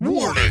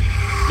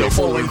The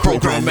following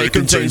program may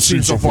contain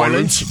scenes of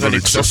violence and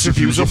excessive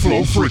use of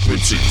low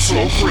frequencies.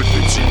 Low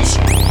frequencies.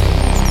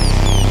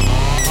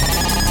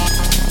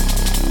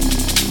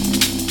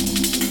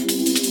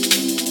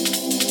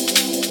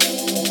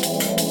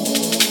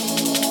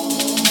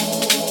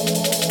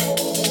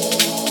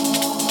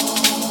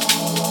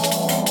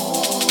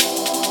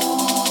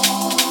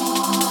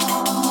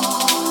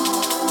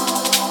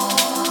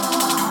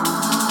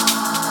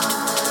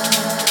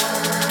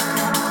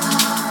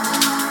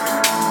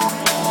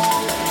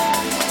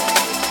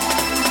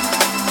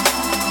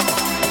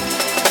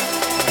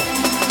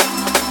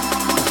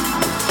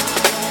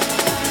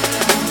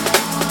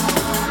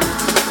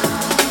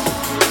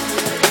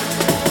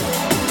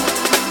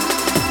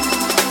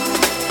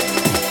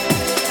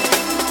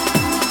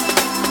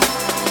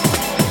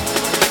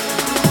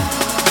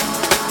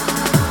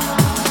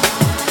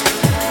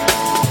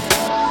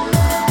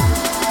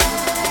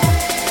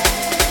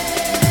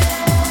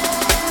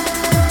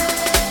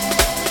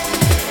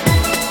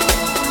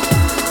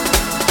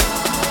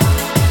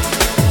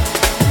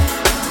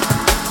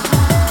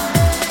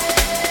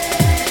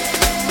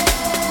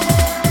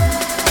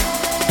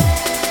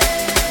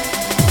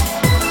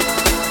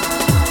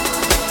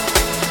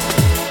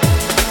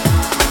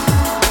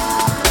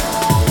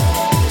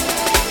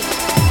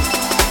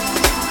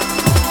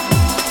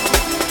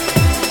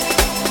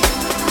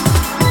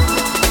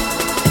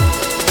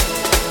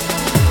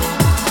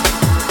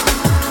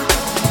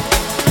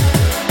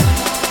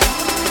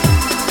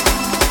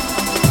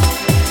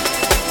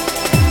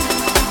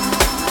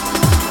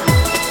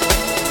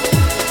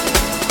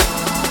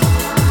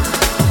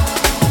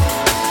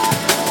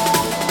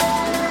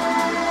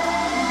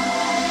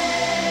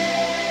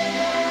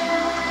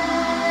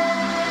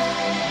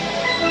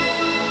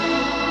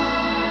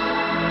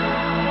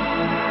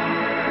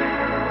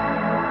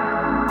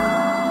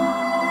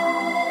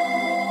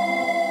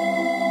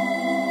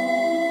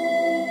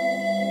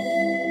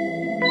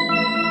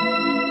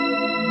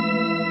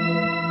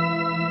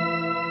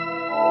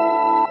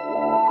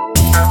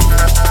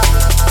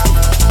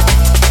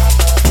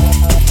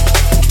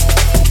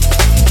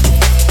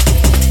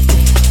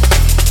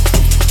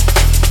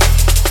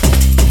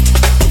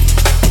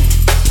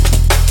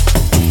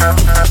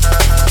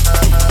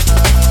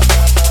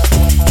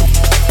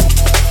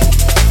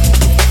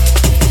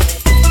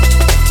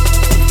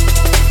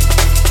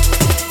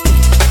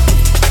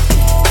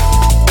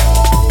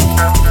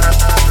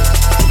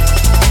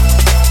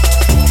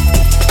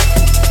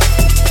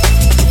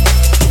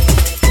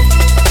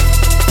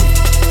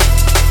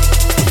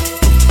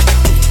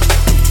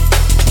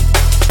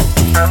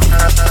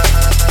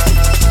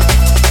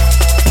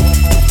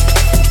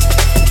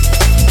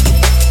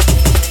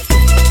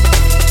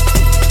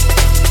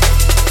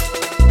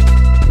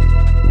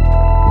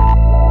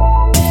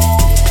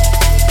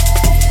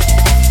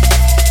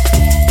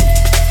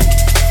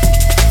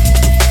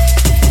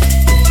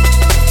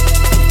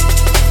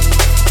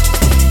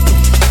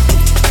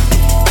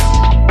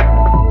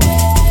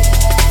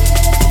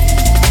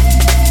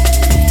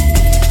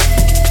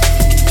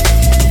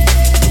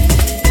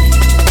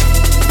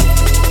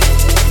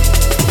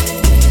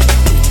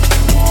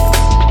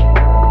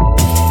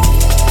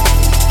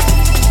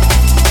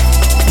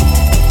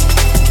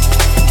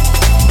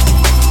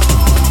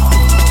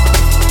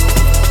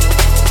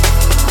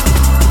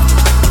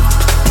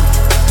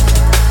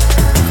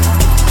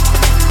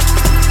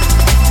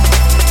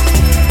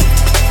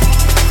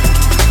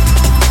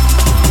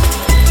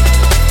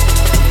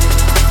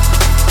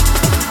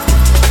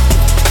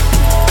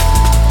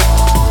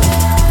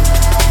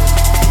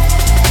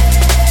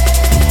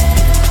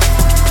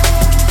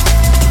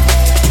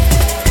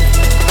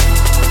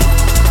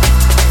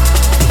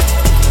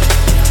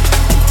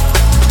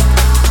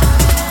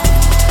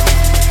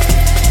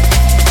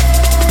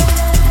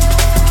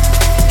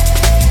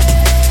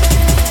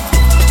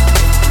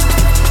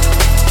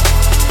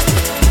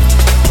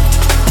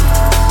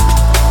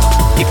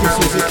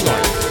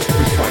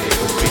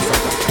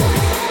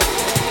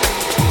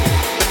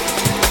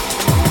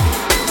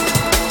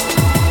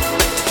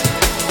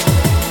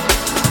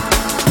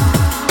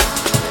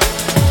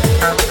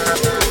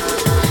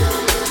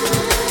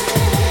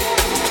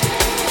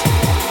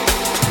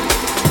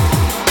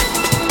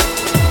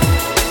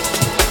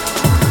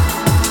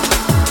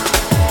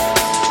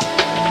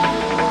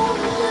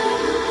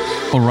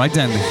 Alright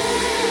then.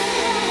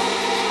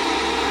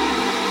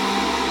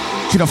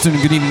 Good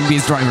afternoon, good evening,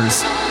 bass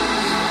drivers.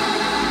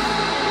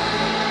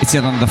 It's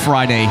yet another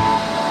Friday,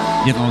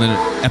 yet another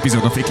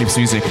episode of Eclipse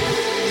Music.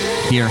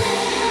 Here,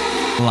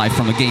 live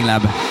from the Game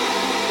Lab,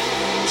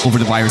 over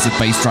the wires at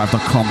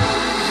BASSDRIVE.com.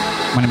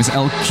 My name is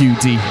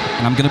LQD,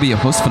 and I'm gonna be your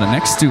host for the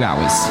next 2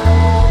 hours.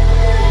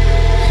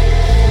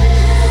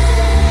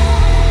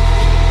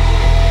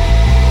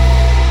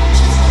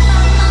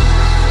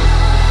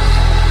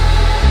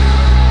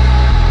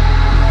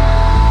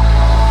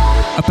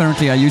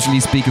 Apparently, I usually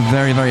speak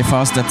very, very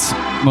fast that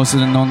most of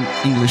the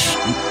non-English,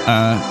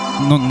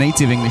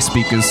 non-native English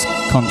speakers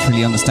can't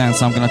really understand,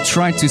 so I'm gonna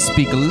try to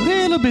speak a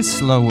little bit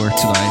slower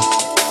today.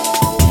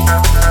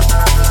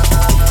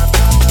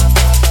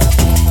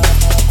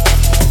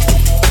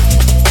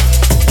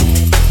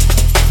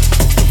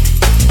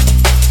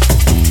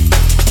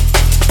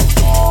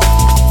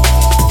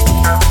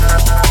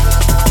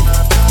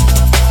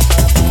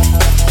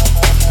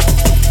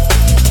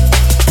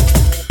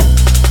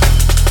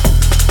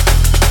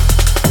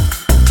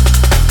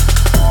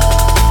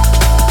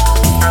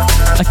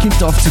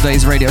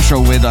 today's radio show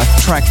with a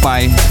track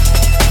by,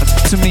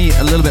 to me,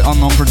 a little bit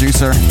unknown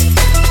producer.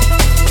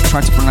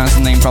 Try to pronounce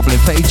the name properly,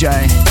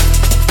 Fajay.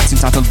 It's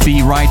entitled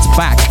Be Right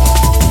Back.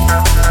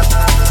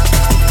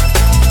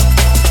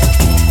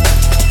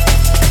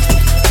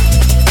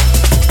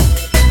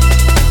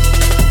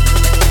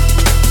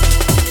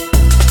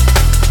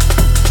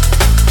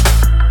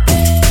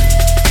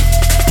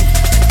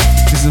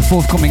 This is the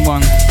forthcoming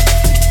one.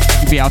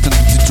 It'll be out on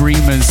The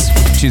Dreamers,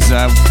 which is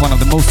one of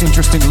the most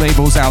interesting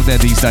labels out there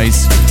these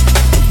days.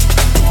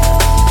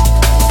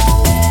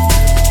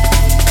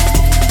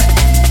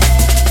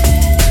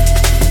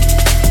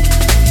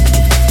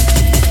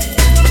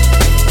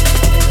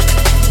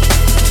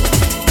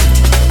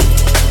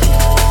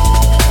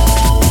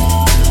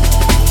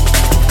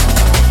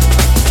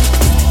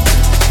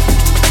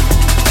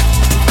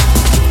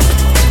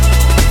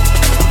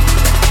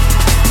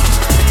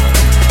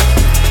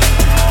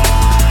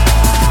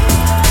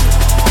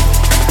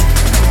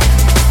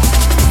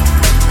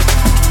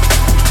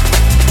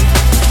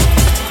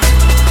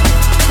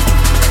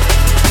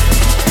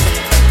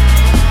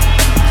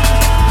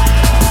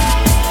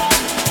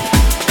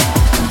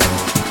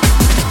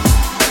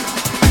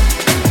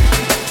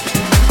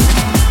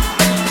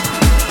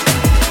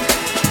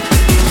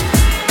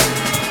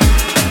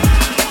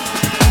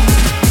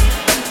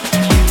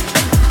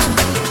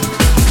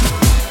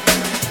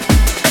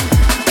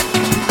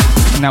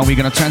 Now we're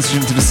gonna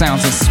transition to the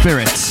sounds of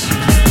Spirit.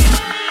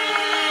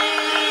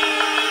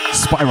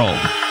 Spiral.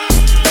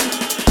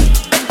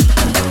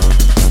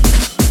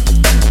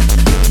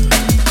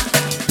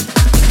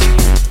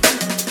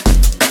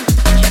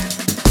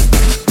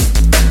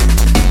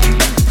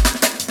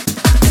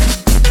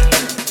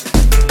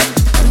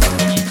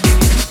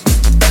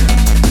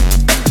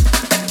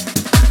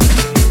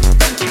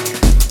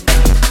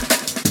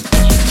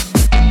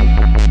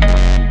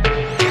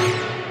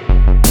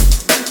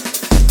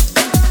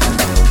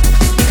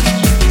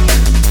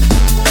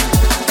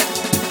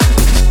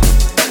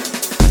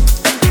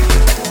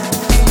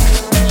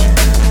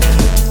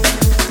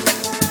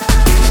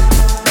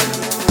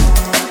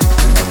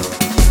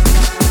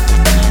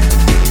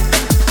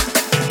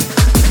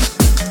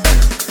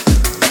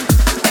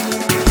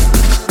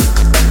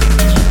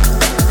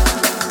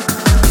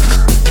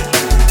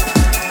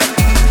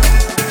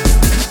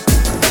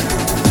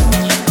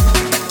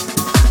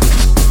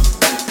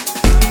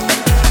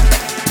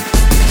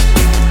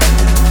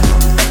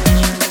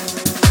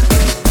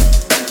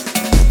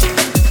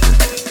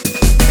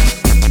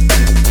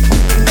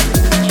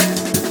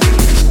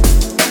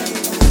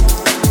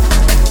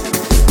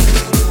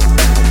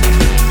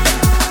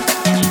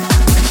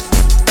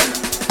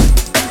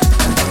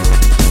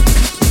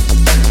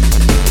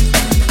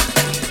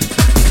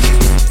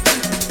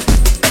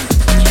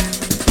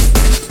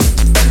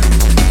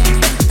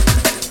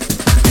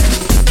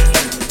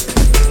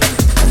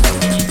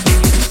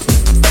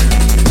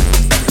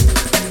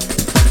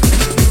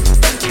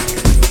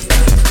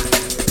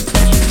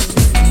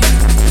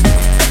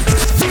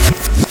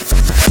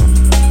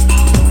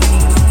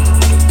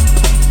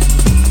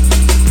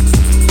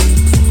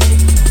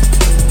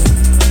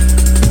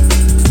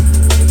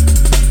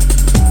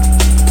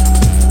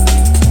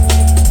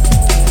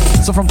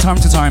 Time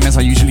to time, as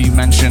I usually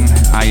mention,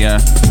 I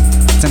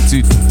tend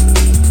to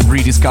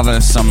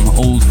rediscover some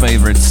old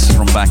favorites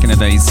from back in the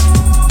days.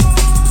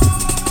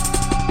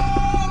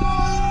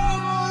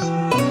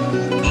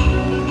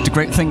 The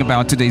great thing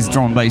about today's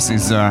drum and bass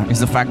is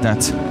the fact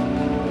that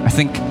I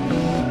think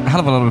a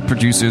hell of a lot of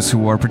producers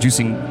who are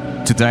producing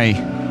today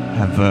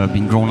have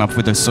been grown up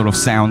with a sort of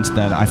sound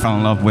that I fell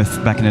in love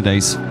with back in the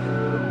days.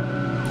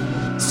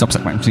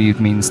 Subsequently, it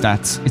means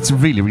that it's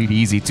really, really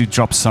easy to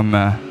drop some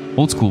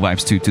old school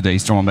vibes to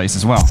today's drum and bass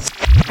as well.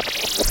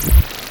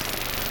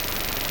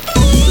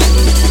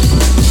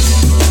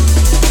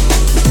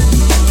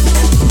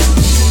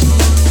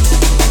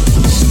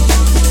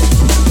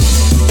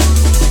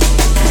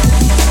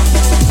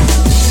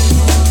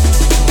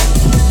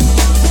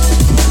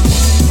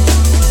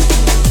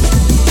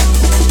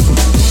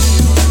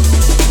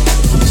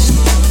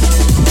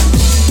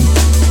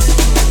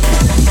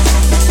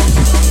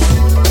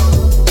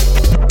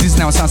 This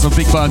now sounds of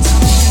Big Bud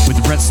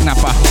with Red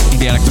Snapper in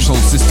the Electro Soul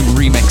System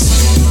remix.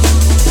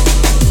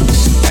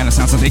 And the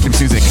sounds of ECLIPS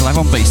Music live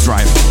on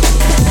BASSDRIVE,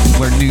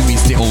 where new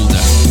meets the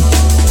older.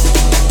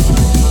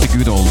 The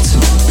good old.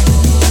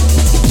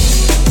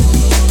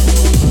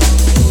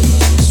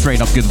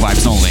 Straight up good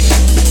vibes only.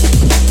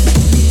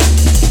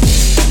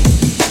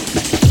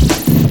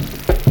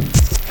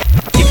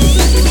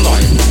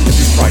 Live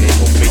every Friday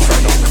on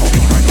BASSDRIVE.com.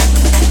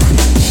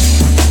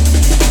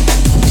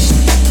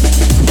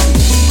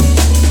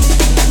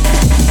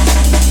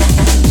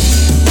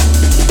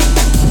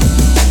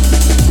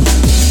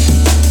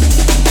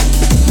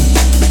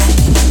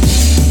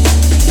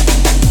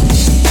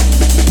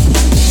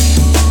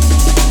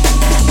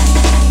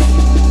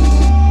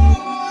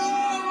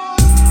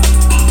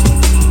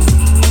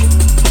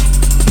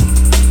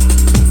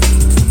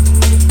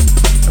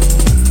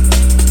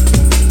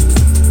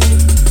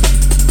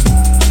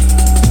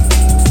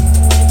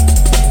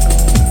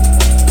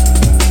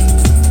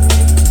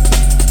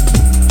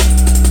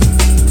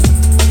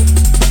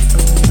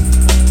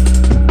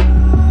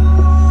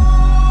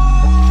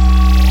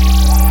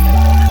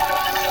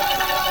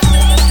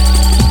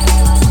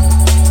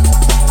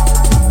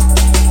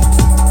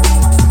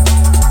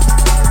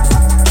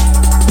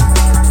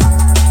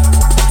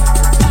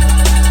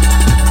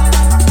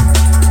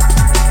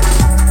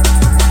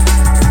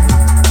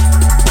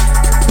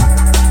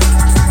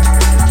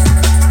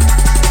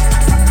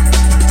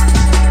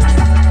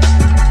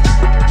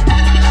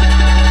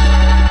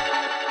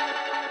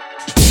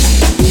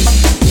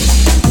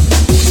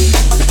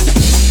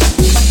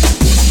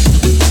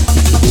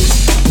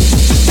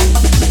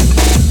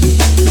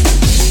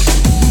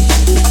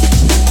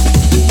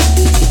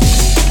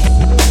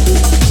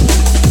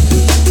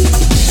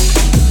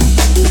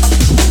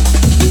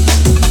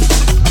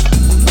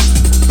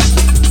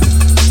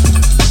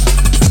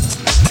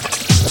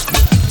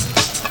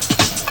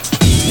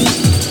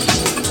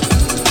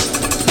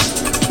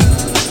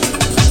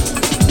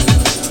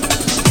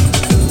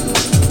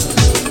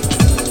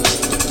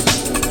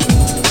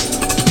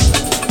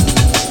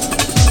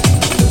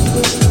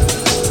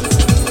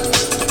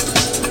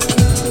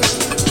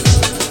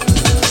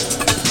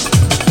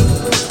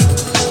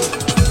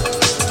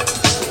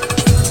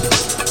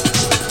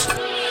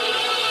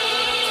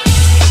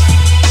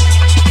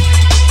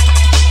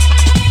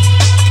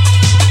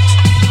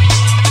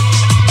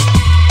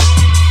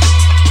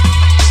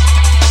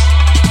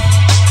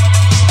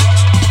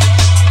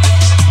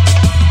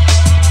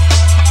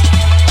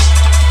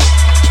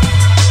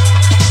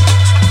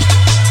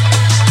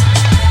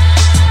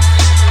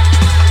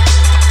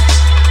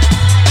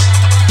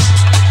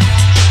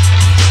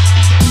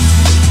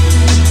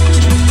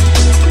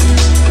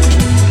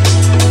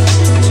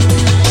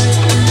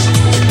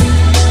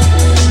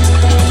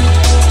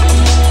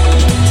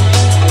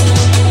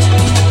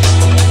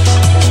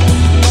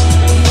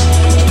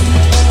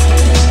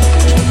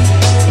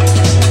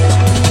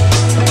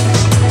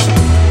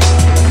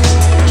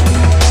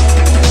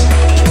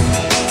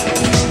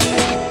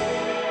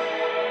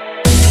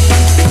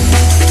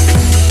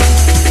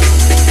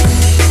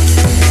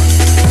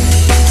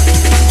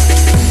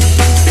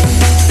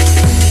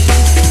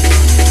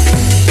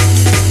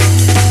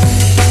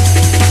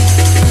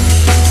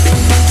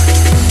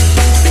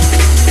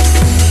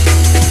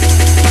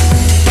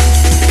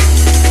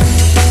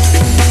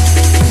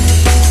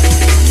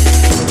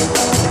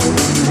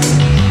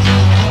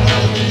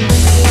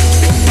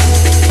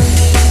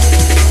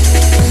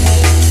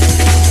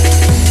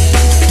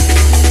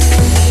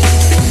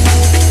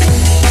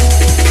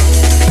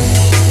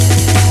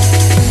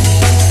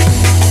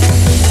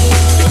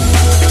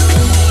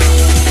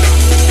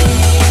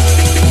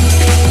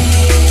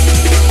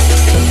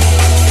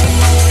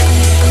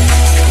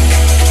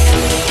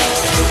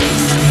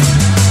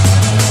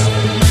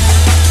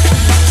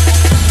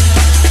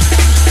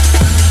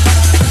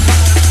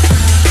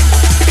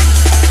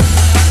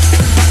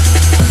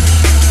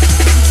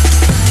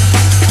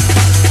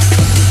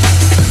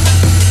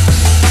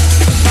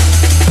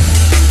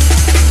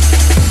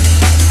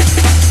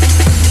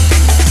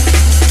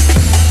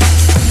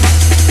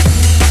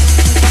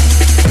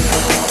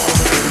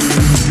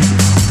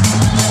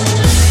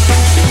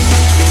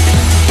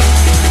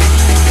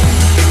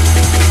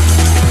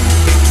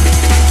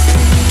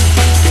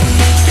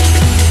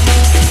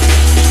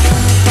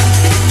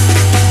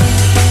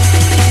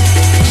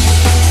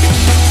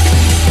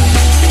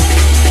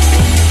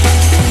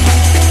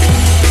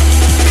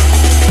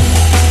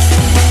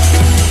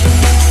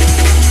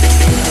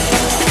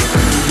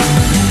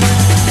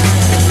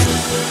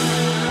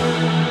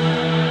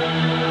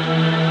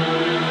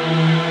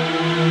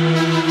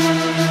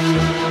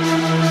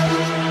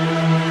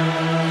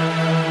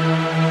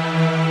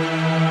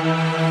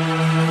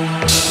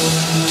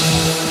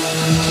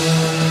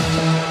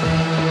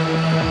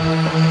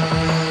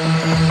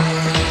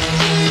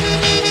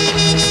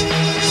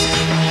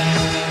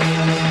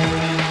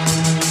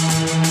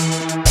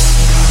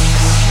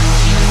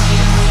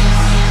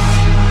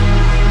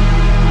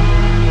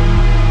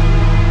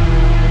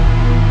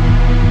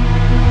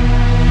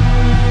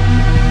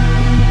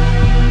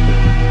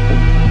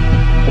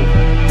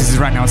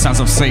 out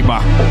sounds of Saber.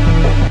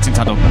 It's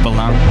entitled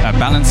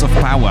Balance of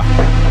Power.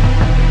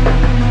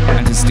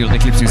 And it's still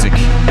Eclipse Music,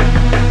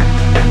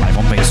 live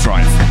on Bass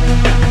Drive.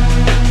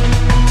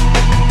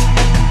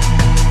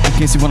 In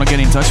case you want to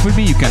get in touch with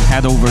me, you can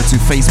head over to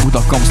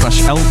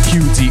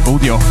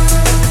facebook.com/LQDaudio.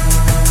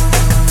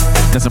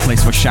 There's a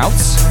place for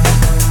shouts,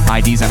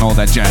 IDs and all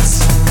that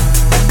jazz.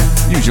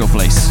 Usual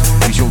place,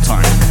 usual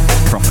time,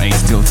 from 8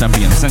 till 10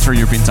 p.m. Central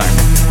European Time.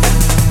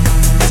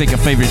 Take a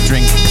favorite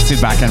drink,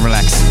 sit back and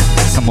relax.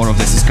 Some more of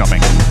this is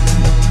coming.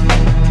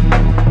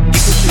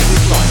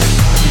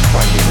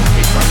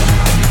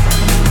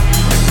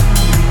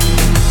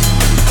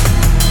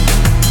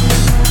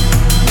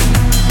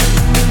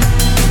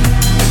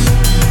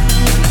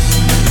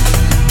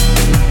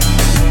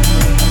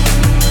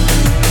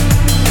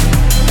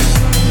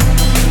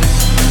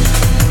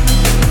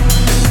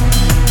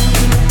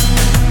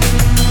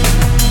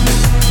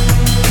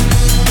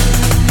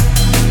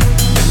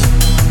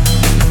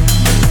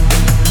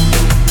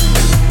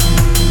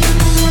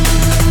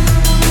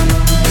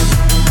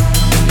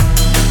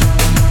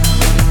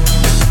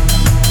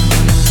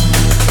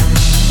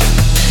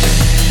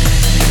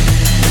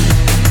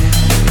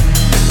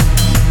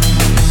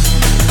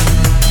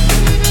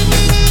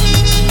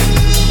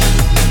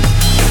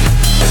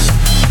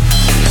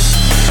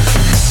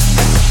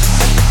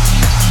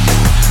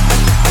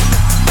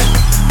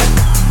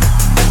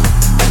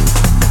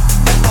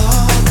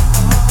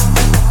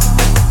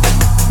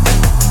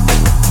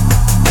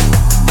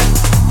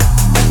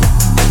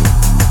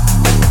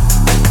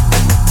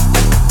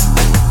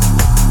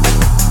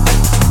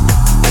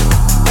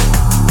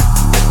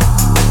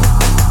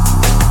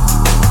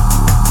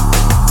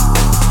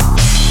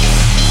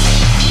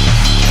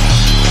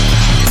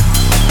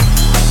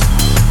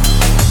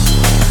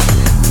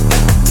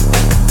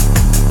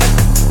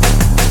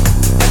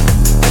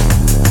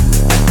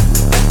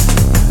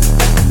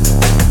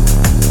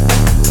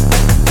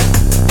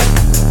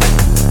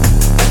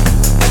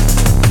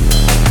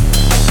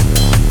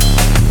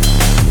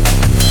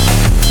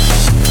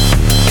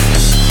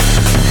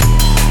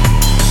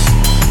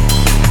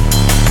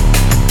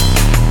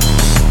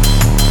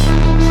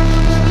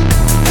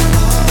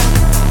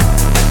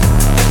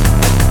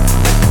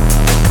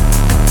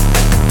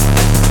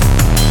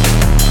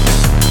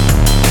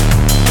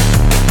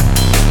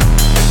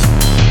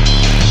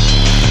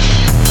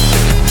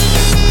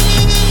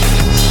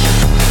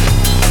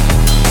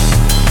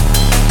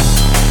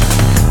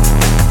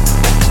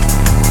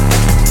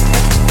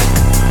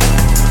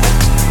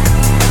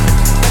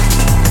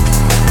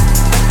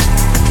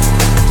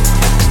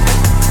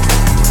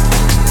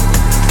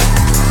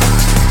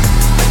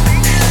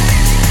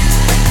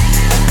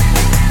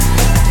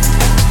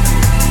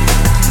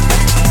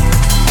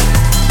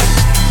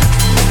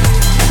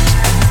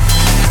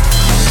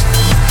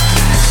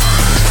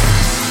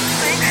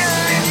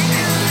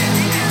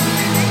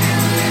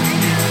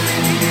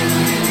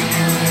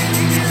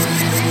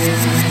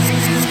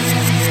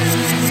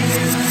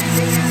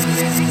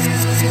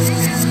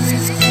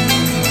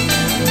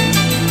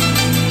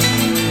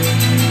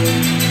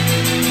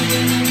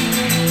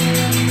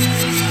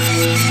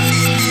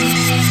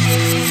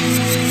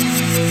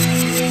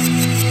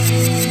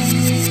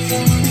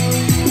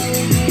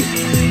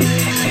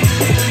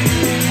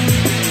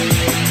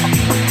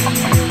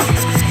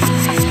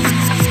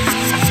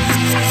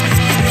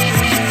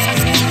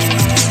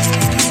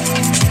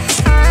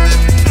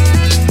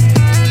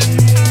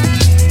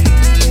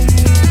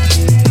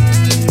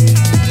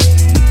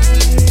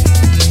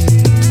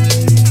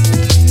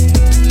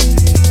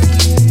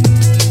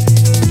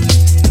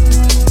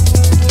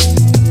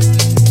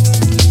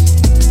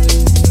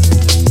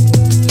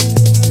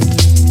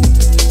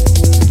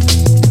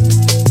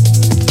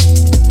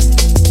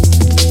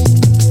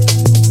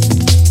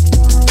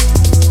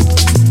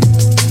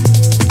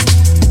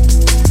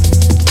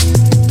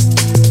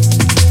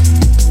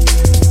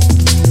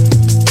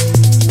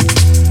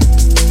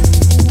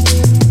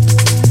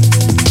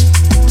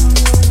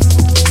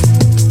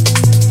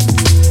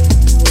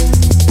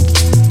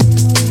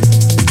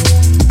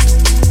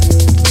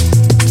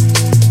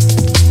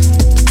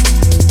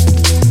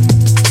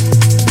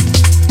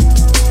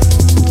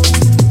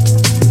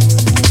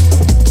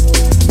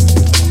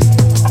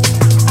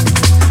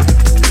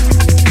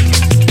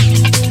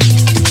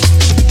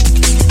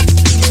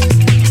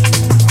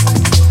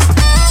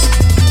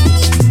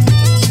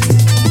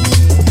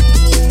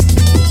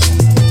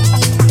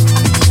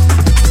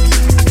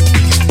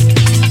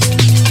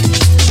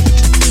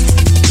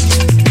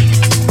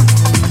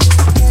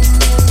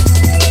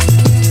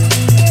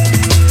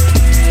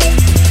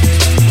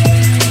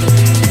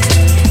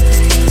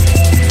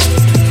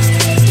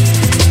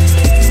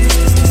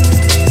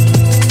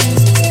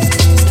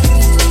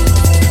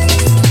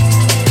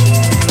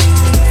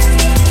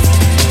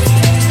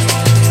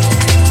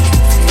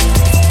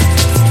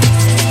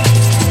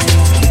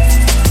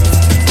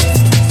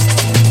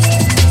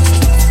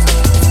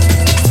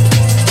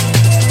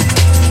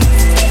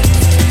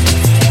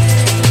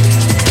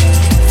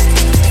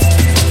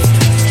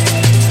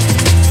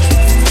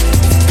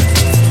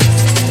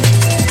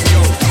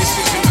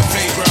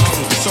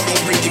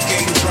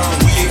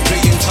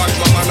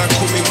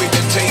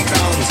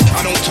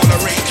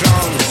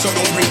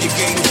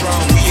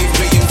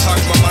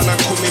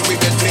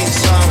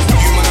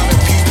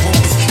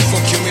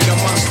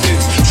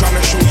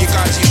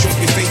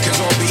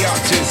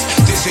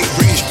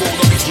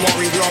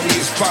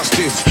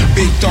 bastards.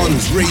 Big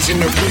dons raising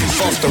the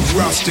roof off the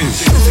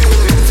rafters.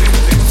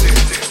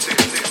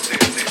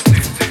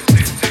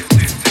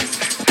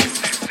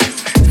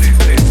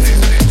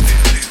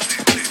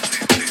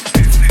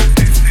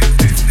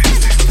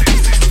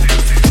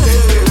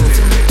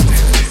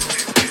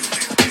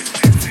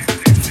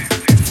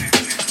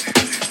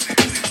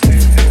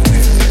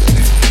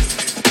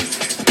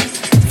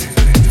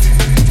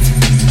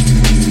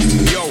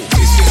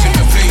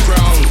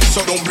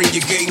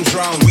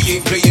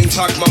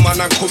 My man,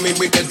 I'm coming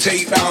with the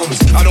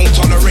takedowns. I don't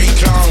tolerate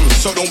clowns,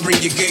 so don't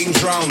bring your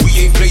games round. We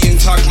ain't playing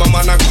tag, my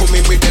man, I'm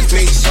coming with the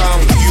bass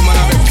sound. You man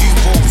are the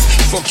pupils,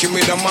 fucking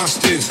with the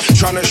masters.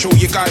 Trying to show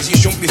you guys you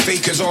shouldn't be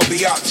fakers or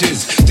be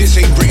actors. This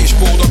ain't British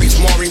Bulldog, it's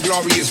more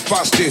inglorious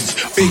bastards.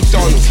 Big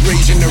dons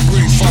raising the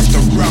roof off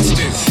the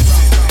rafters.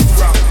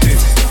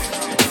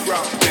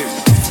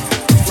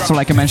 So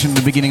like I mentioned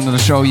at the beginning of the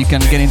show, you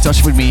can get in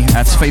touch with me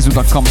at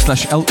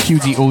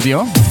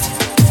facebook.com/LQDaudio.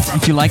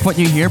 If you like what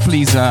you hear,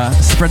 please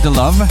spread the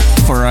love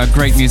for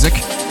great music.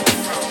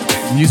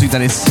 Music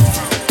that is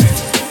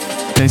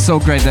so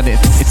great that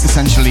it's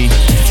essentially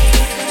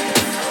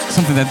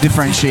something that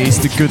differentiates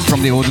the good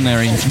from the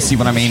ordinary, if you see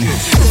what I mean.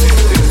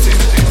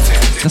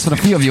 That's what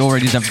a few of you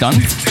already have done.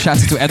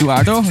 Shouts to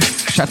Eduardo,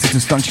 shouts to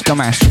Stonchi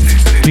Tomasz,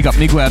 big up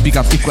Miguel, big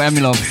up Nico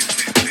Emilov.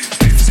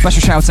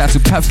 Special shouts out to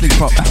Patrick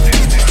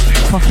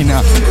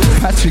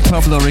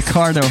Pablo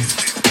Ricardo.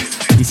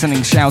 He's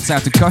sending shouts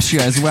out to Koshia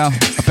as well.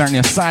 Apparently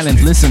a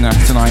silent listener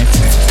tonight.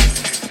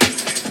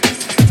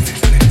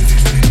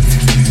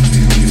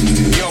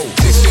 Yo,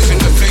 this isn't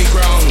the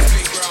playground.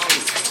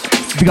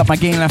 Big up my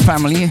Game Lab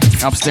family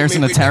upstairs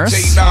in the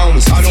terrace.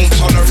 I don't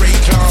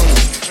tolerate clowns.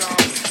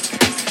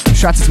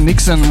 Shouts to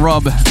Nixon,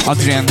 Rob,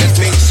 Adrian.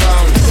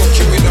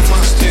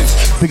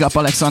 Big up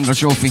Alexandra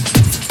Jofi.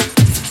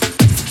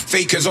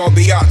 Fakers all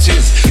be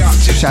actors.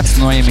 Shouts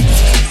to Noemi.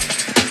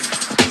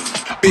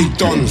 Big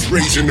dons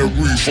raising the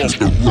roof off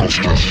the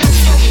roster.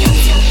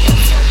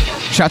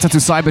 Shout out to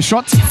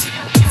Cybershot.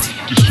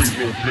 This ain't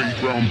no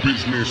playground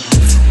business.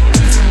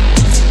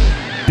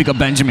 Big up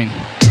Benjamin.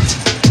 Big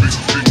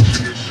things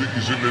in the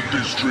cities and the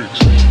districts.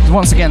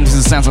 Once again, this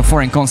is Sounds of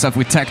Foreign Concept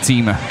with Tech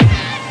Team.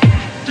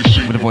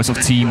 With the voice of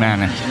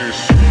T-Man.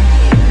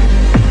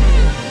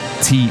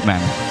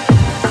 T-Man.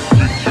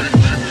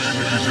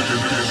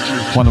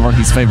 Wonder what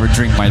his favorite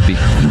drink might be.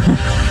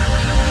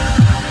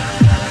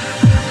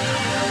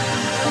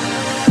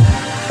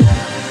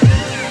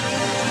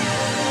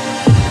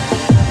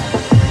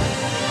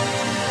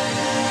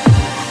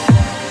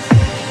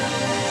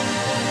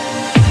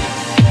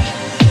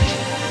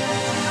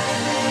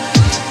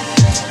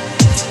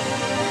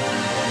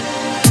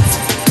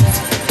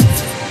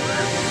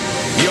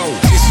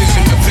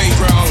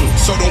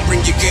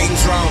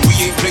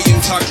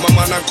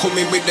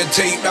 Coming with the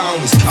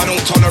takedowns. I don't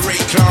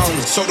tolerate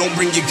clowns, so don't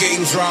bring your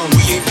games round.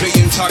 We ain't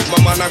playing tag,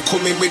 my man, I'm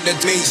coming with the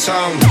bass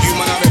sound. You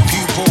man are the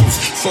pupils,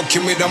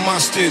 fucking with the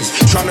masters.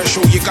 Trying to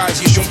show you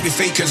guys you shouldn't be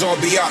fakers or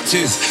be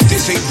actors.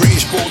 This ain't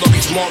British Bulldog,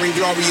 it's more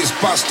inglorious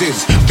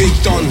bastards. Big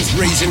dons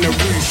raising the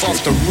roof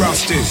off the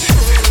rafters.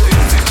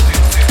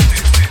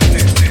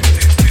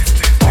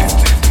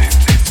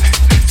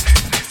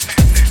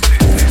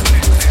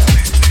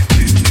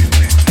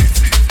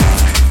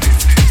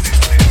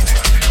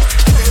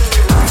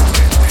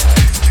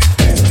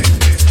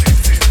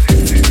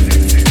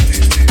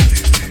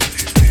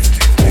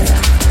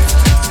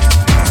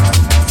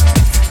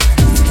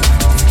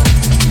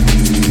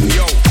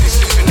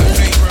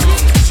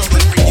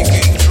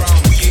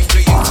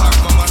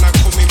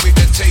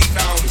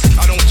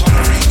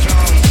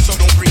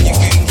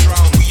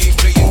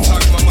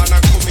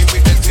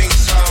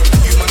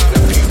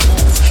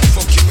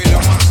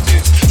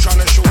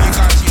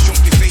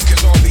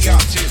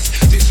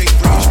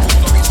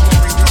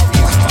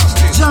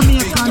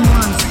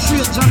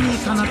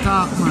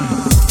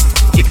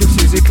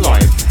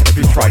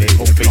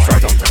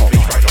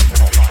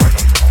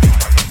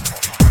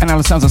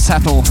 Sounds of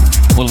Settle,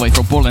 all the way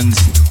from Poland.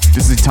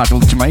 This is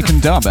entitled Jamaican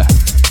Dub.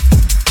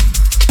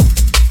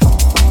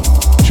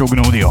 Shogun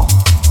Audio.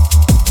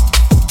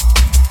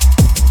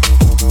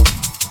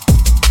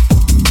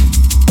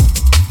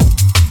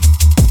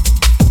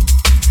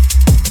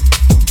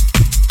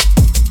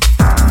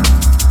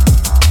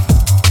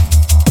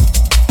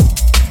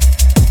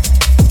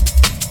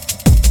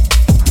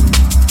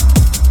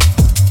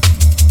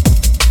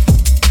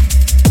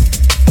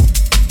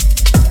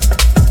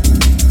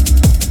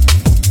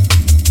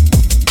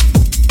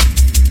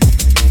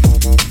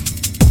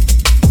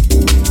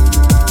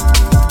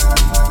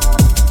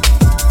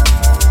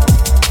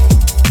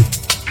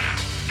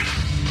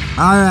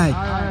 All right.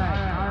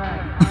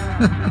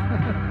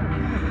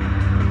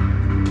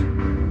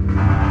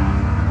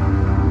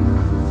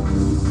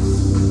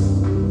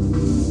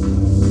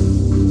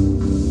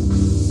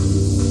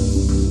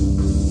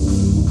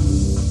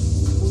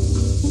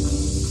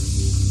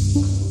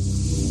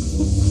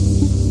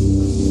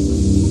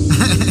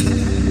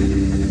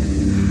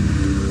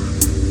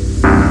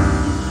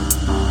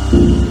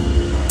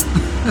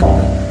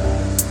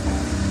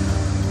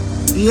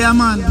 Yeah,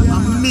 man,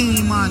 I'm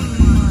me, man.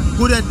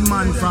 Good head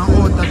man from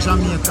out of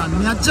Jamaican.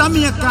 Me a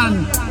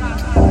Jamaican.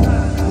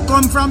 We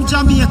come from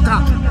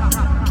Jamaica.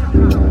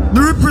 Me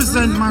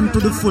represent man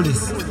to the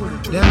fullest.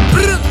 Then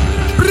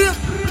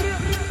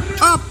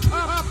up,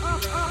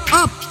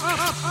 up.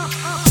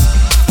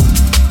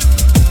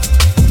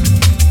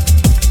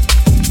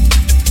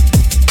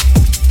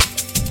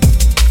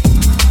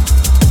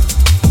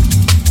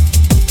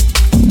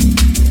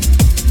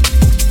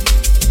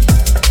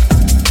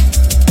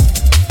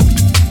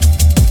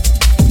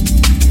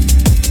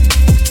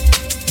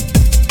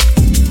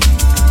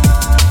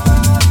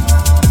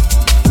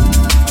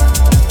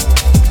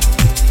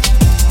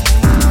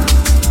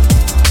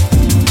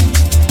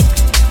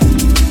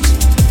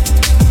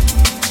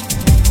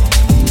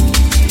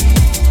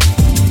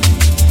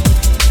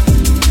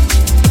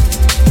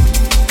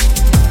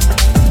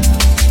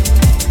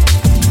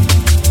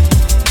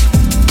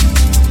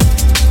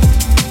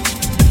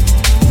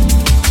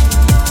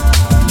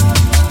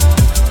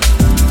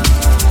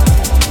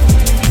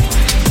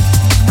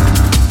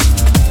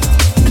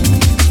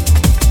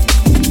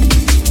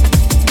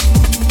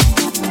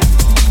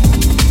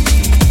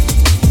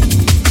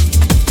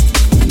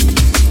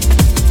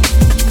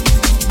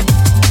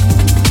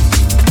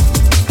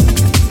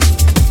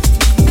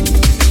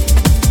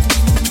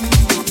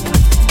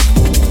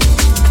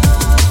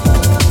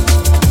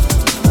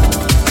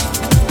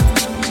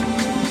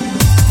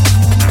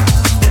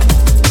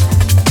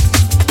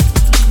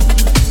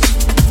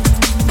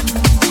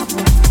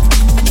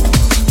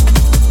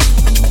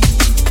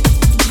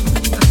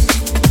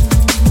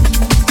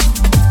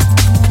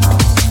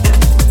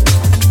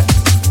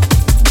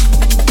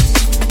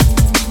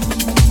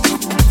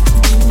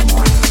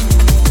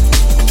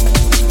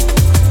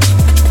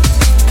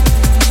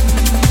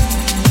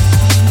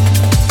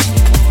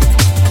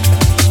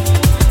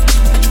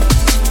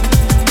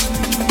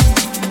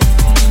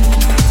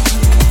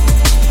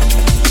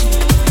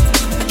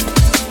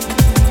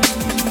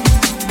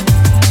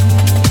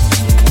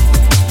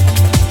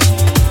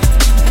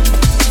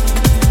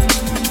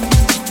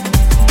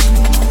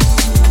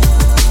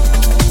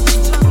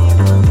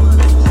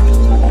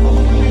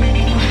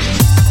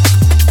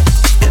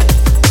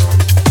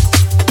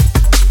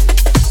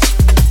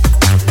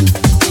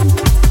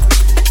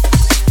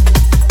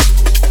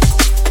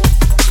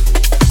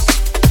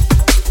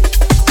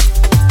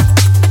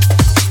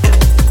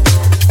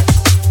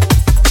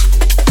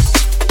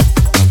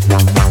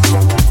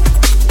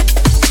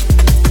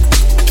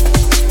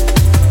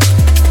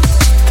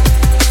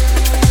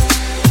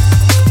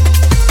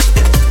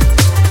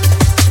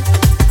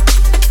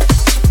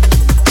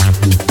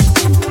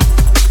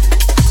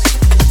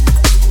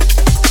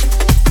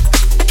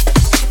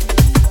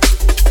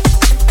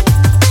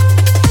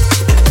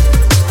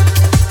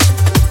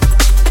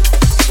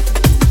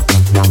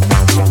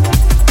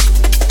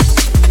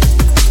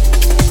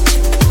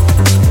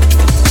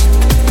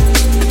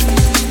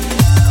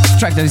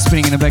 That is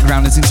spinning in the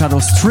background is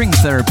entitled String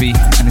Therapy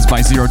and it's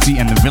by Zero D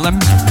and the Willem.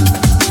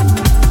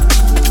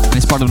 And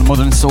it's part of the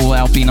Modern Soul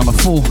LP number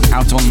 4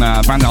 out on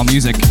Vandal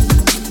Music.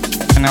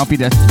 An LP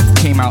that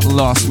came out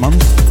last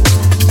month.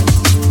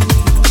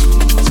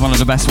 It's one of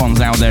the best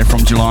ones out there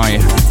from July.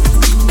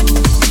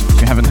 If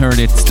you haven't heard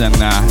it, then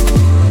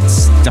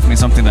it's definitely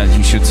something that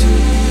you should.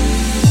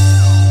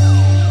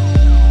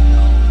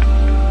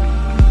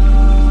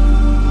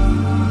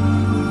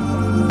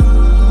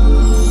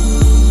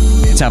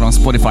 Out on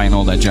Spotify and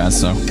all that jazz,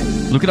 so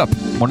look it up.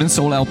 Modern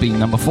Soul LP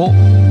number 4,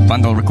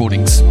 Vandal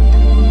Recordings.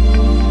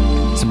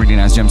 Some really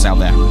nice gems out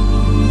there.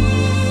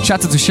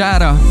 Shout out to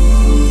Shada,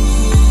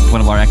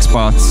 one of our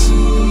experts.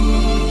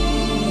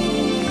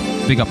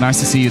 Big up,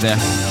 nice to see you there.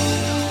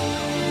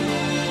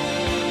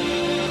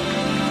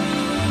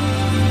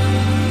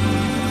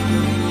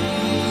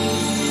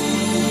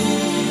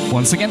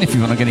 Once again, if you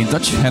want to get in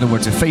touch, head over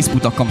to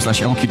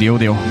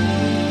facebook.com/LQDaudio.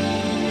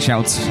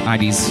 Shouts,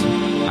 IDs,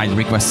 ID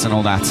requests and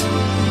all that.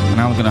 And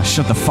now I'm gonna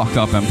shut the fuck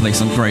up and play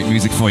some great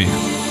music for you.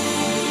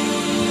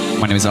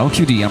 My name is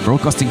LQD, I'm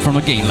broadcasting from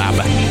the Game Lab.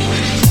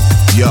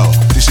 Yo,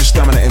 this is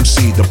Stamina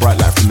MC, the bright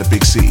light from the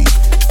big city.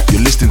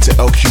 You're listening to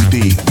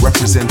LQD,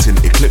 representing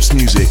Eclipse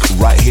Music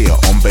right here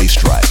on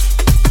BASSDRIVE.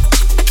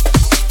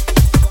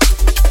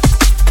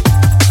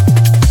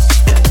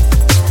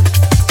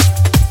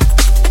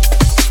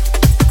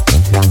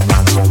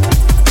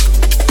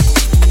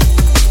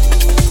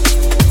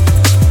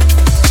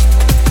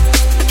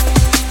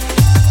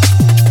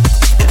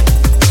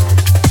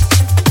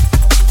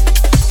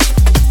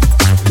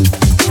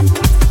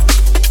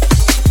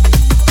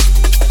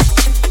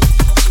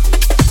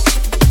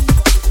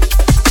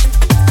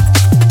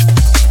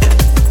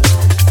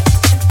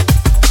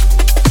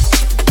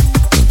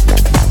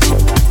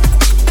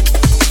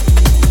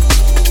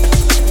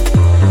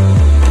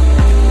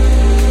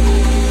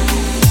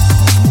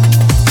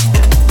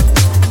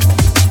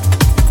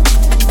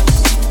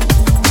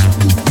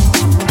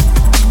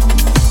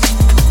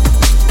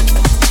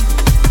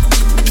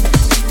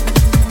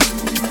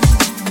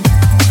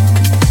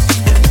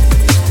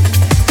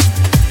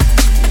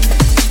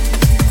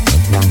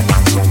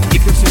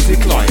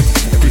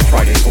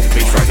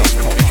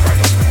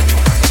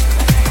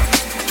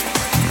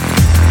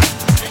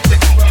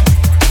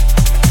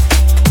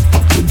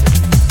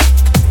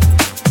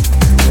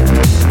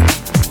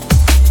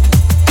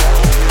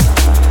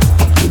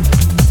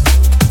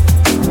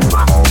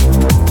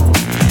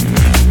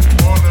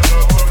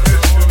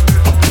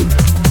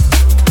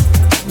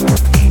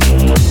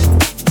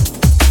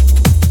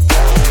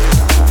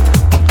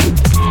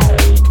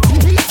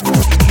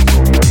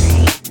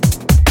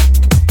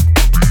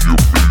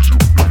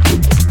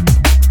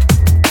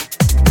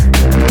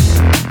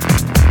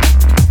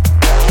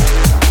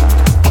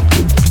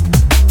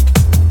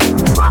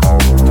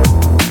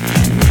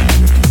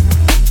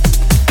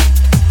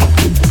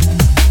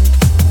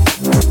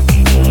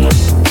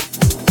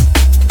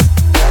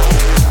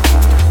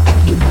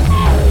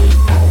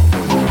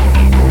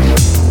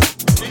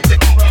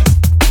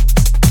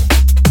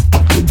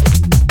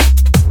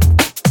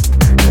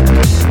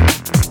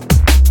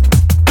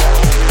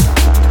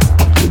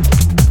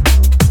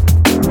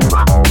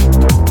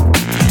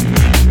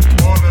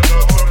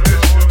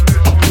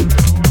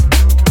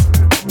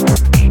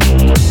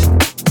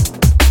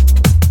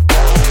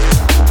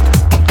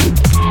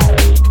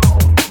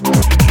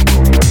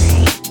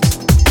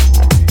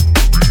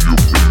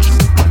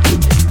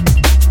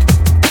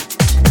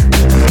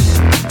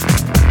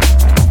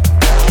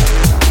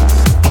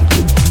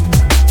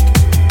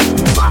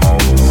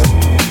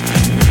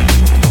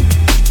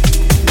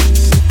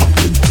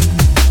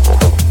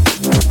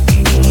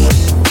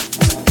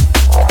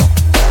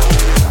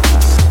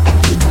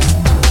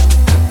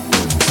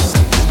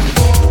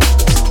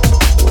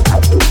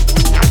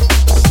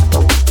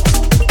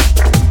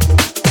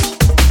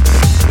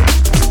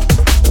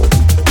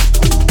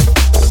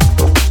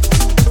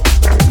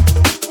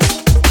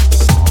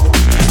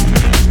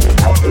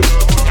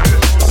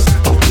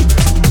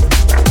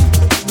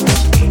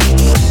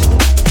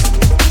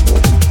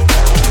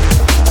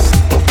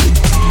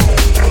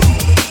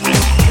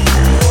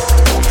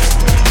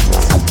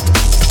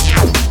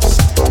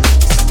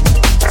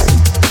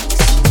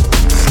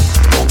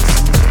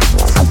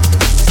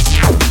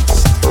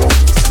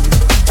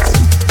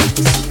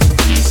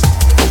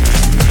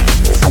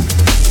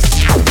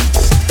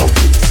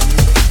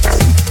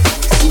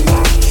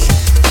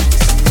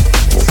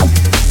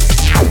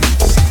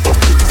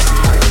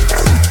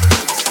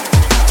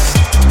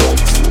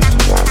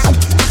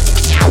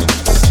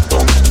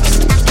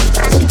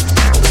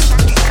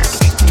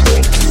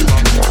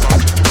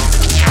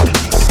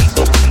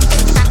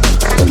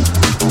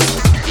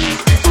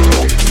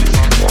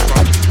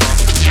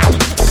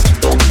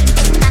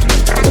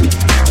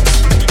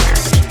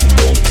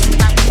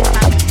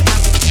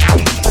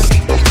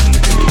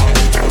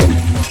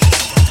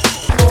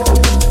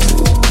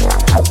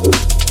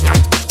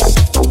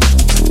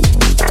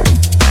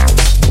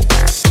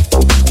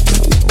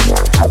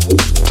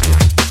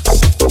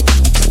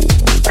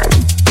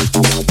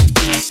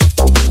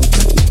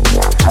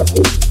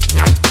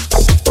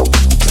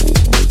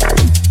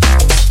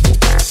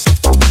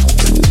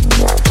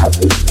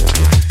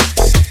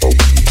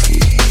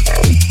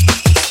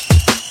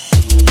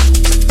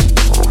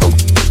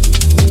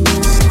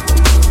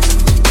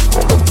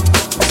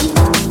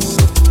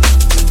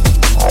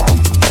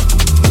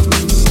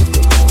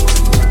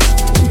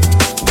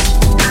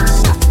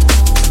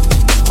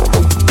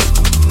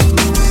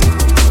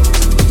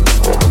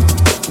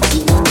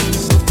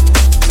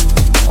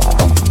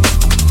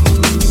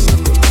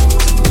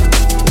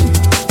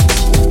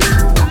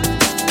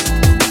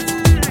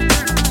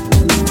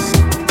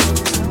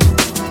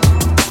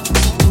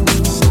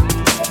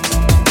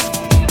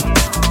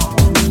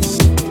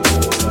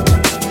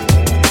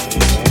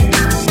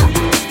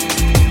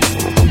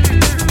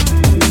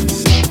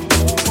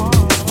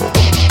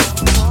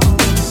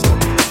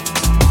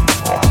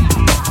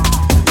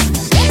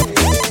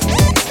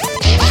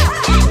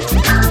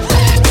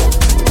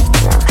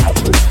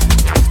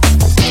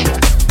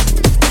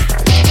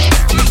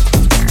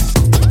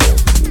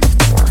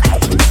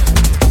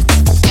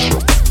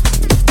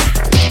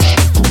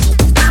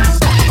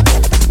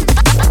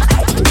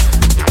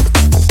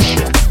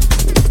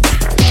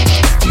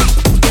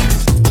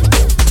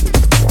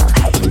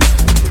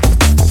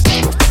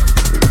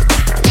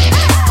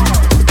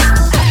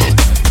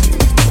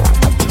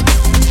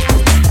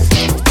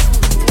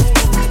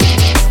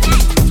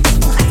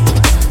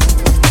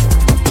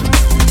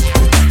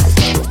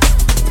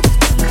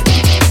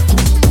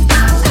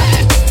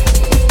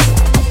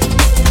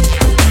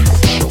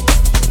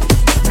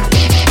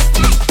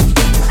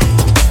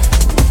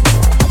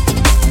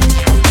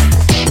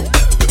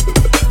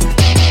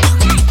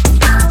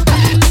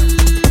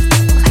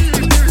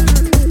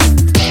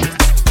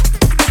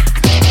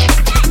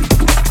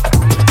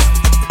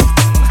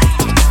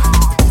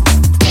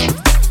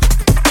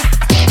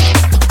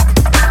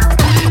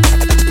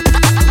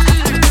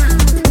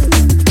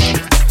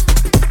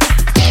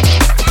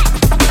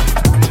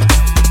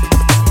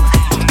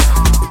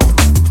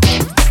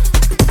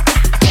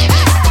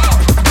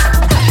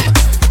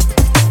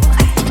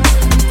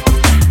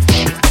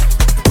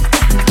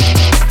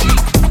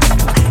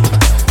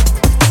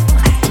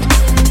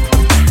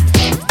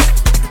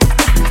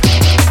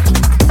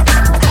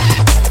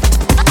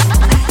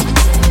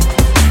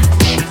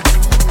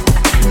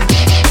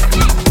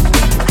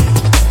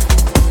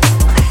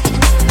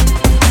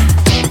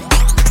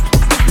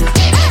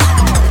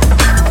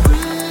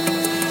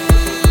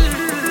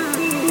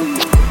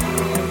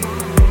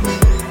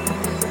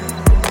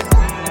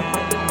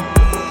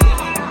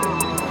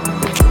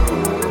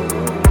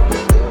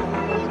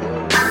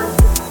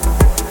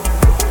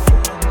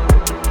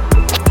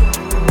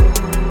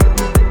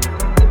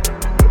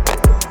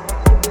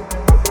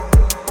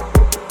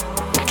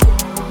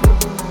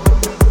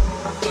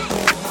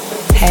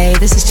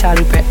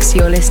 mix.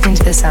 You're listening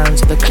to the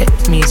sounds of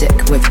Eclipse Music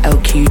with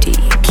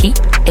LQD. Keep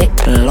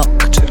it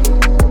locked.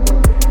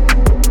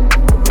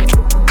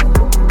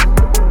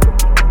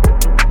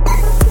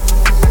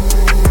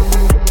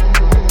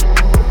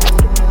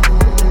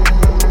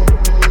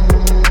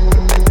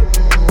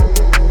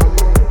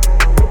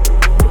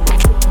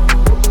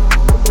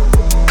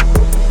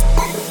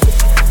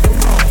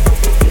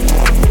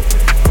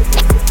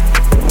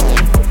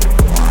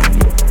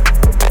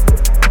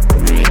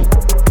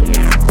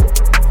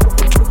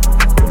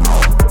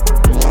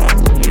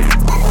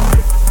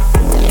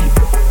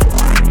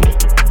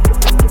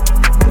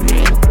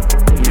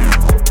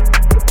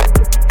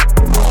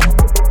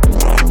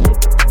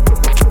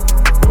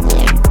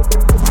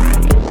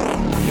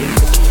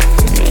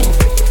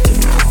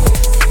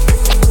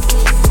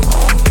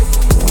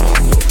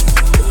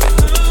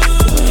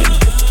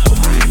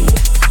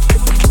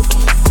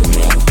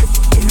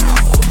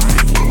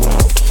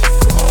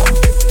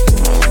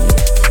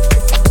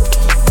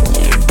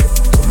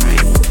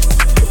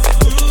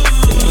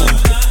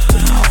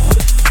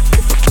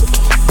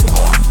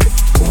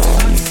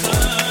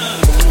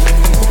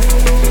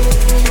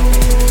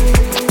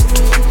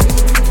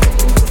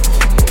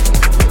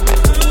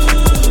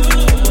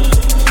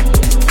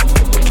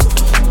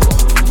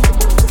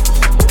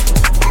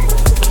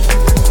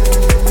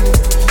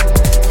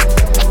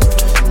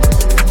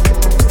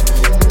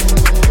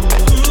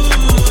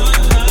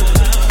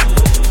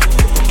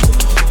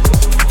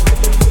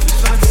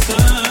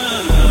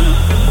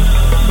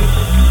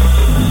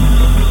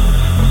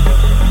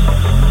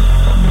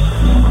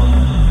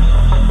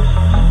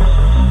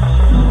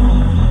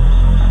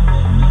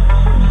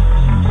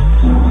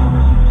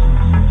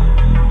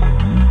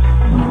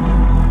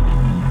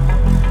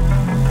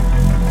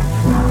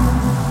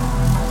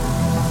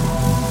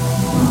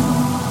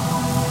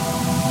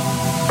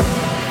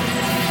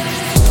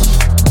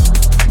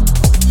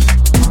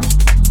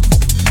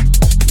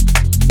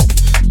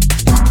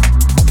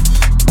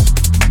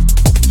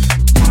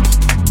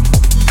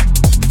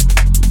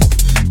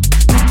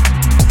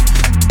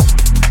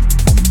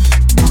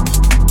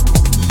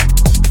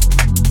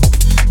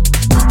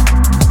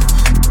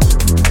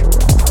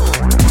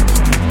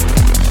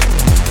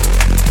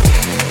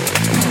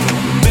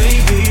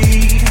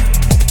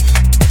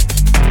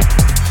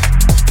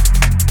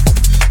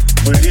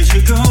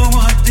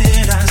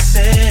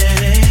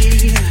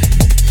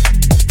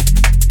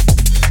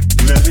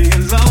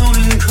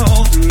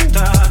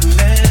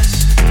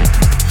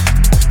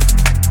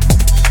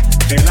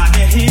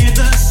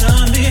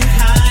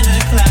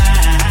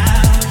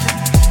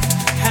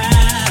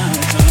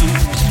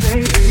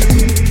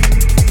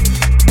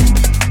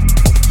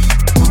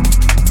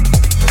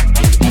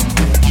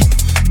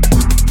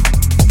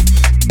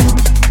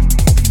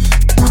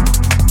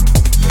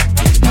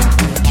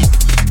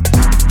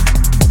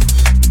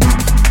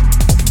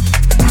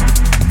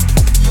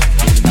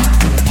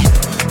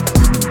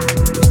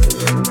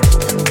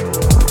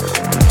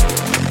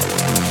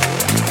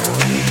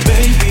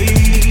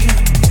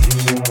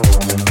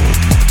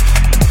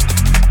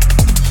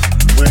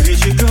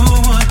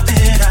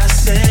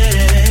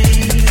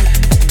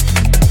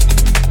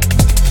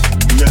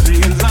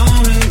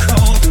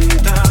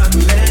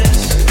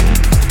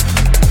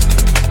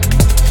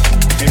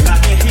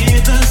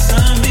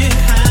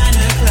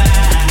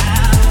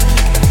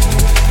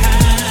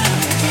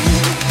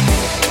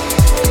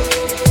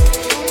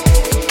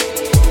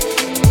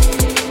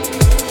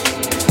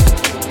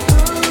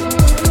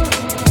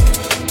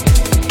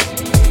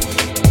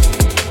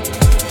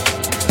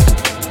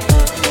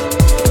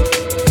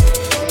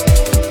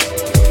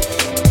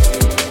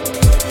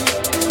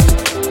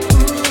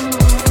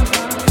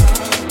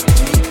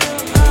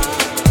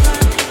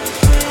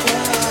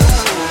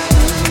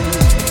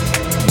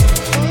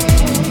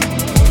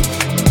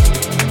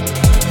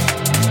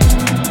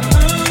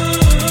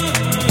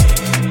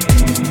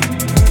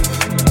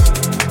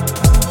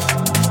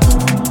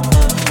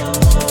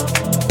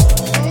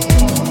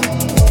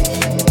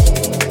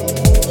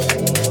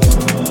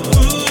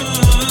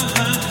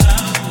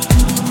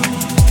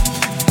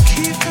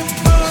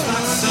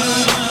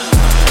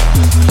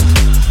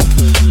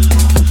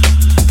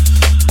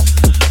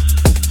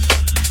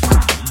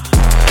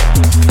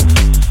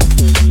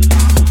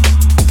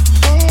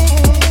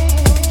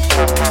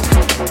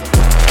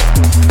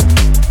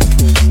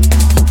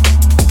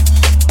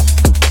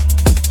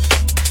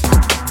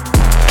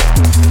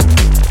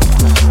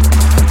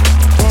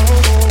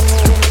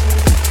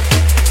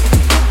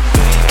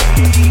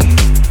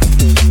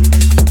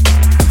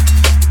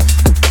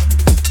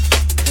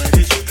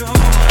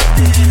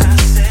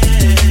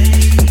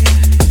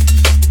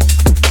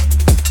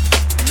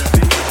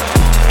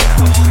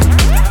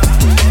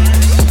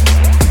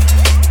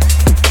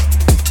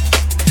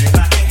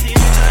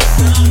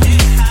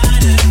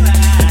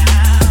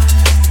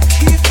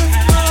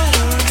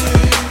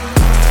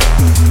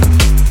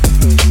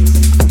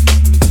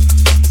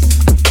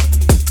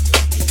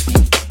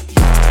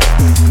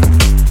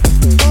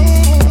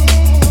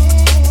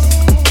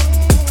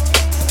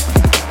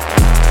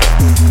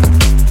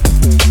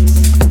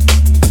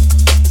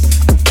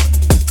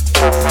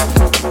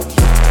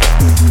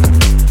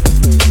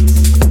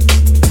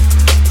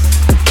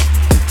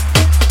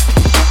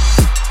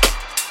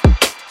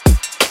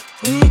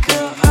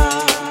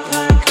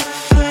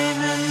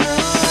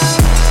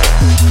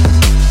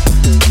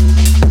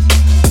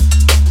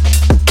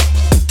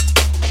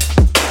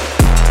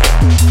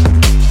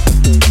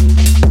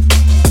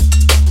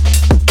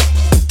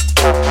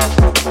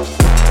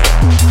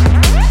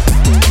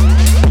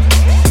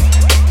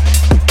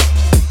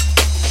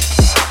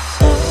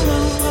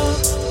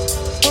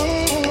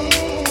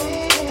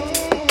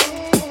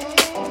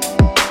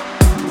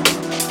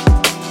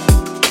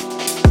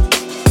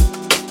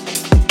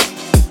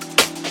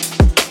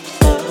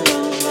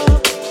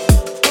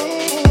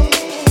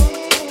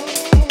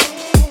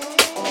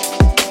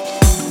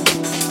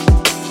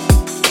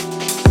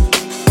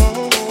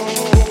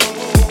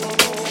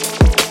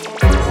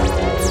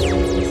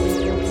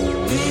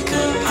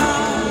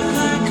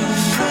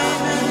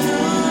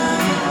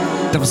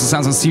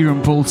 sounds of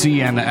Serum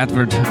Pulte and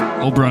Edward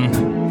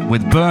Oberon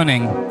with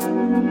Burning.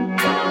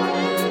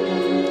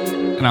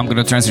 And I'm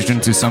gonna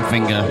transition to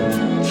something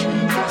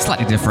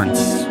slightly different,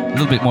 a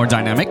little bit more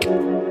dynamic,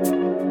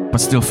 but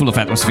still full of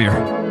atmosphere.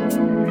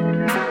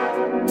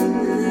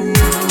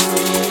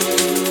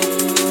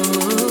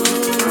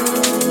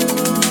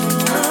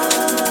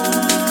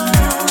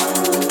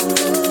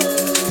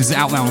 This is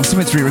out now on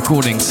Symmetry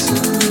Recordings.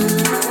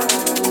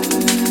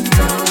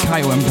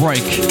 Kyo and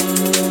Break.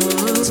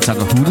 It's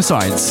entitled Who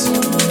Decides? And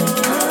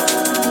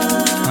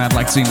I'd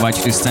like to invite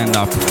you to stand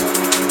up,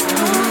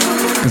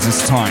 because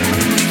it's time.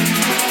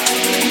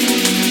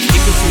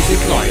 ECLIPS Music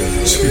Live,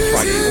 every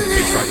Friday on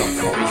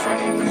BASSDRIVE.com.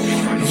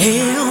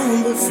 Lay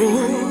on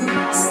before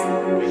us.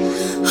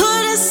 Who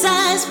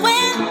decides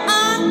when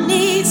our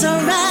needs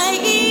are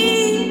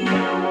right?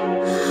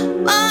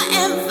 Far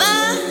and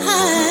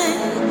fine,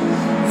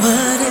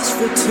 what is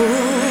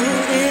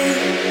retorted?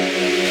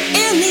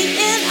 In the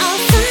end, I'll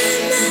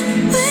find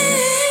my way.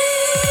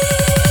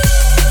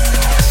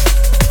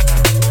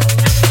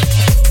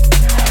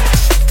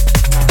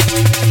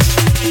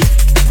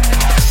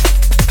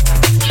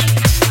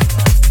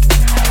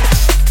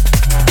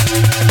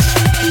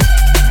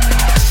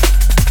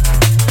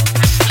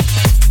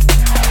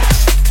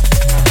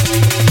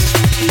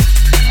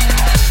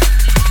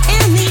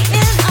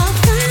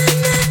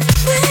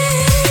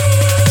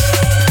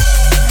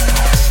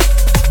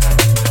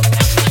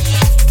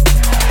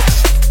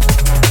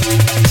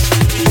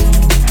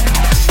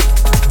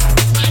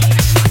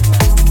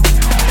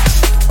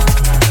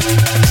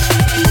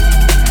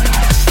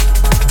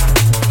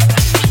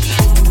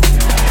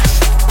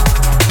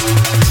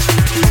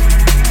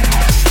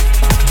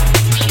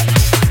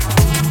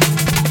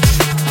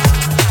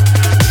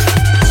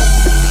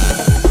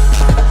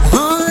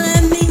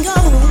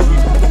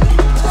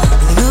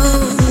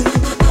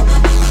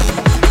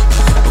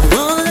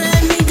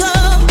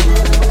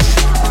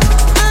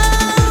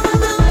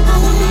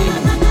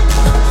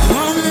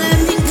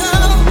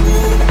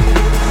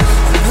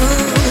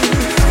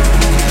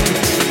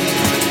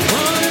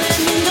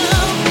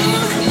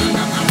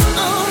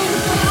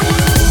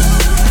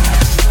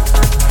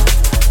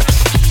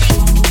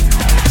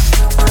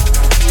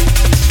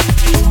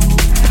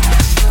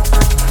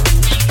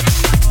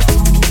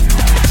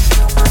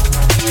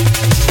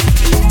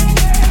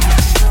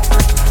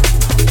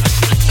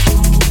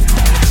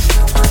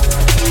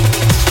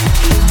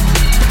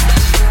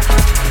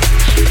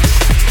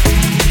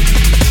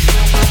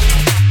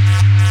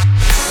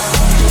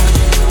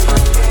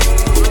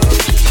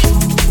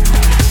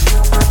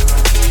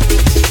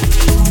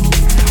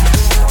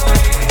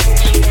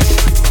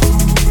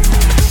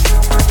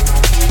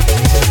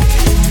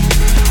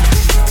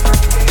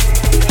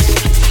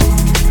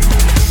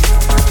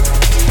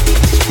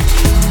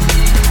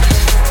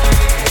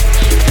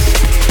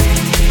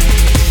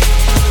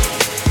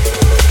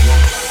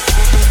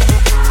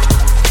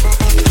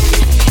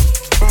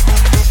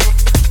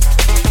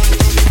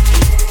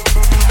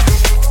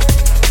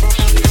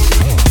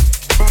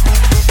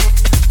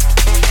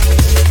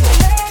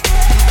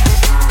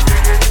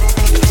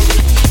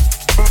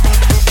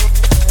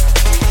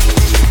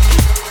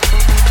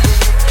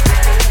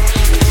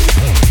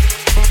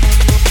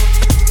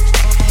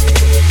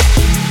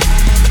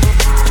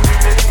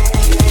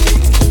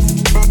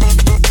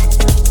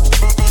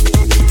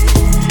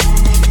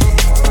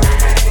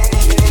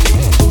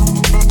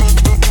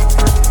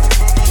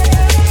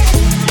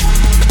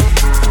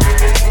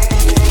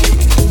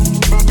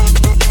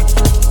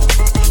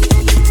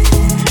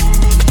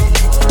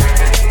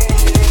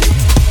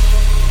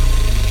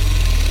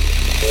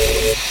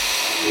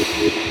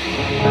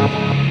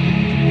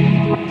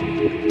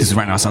 This is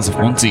right now Sons of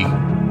Monty.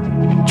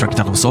 Track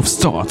title Soft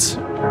Start.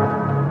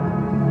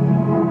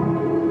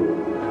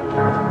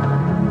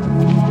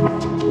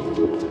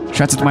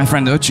 Shout out to my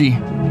friend Ochi.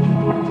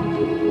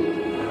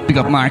 Big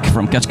up Mark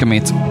from Catch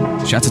Commit.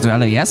 Shout out to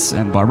LAS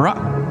and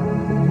Barbara.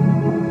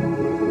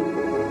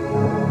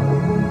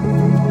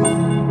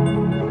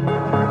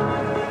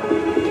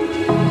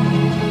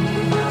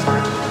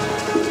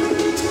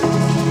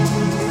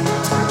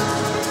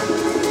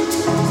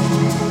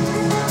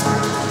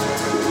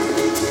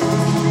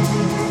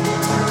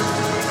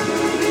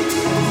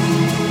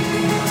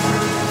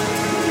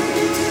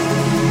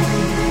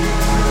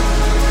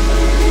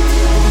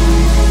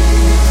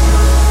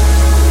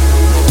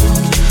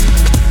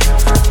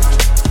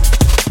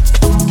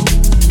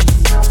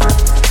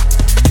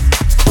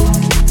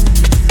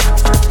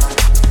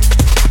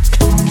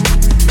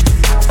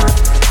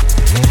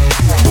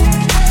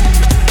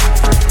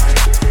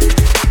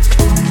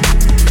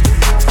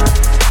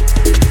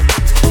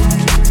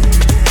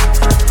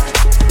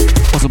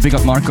 Big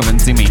up Markov and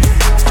Timmy.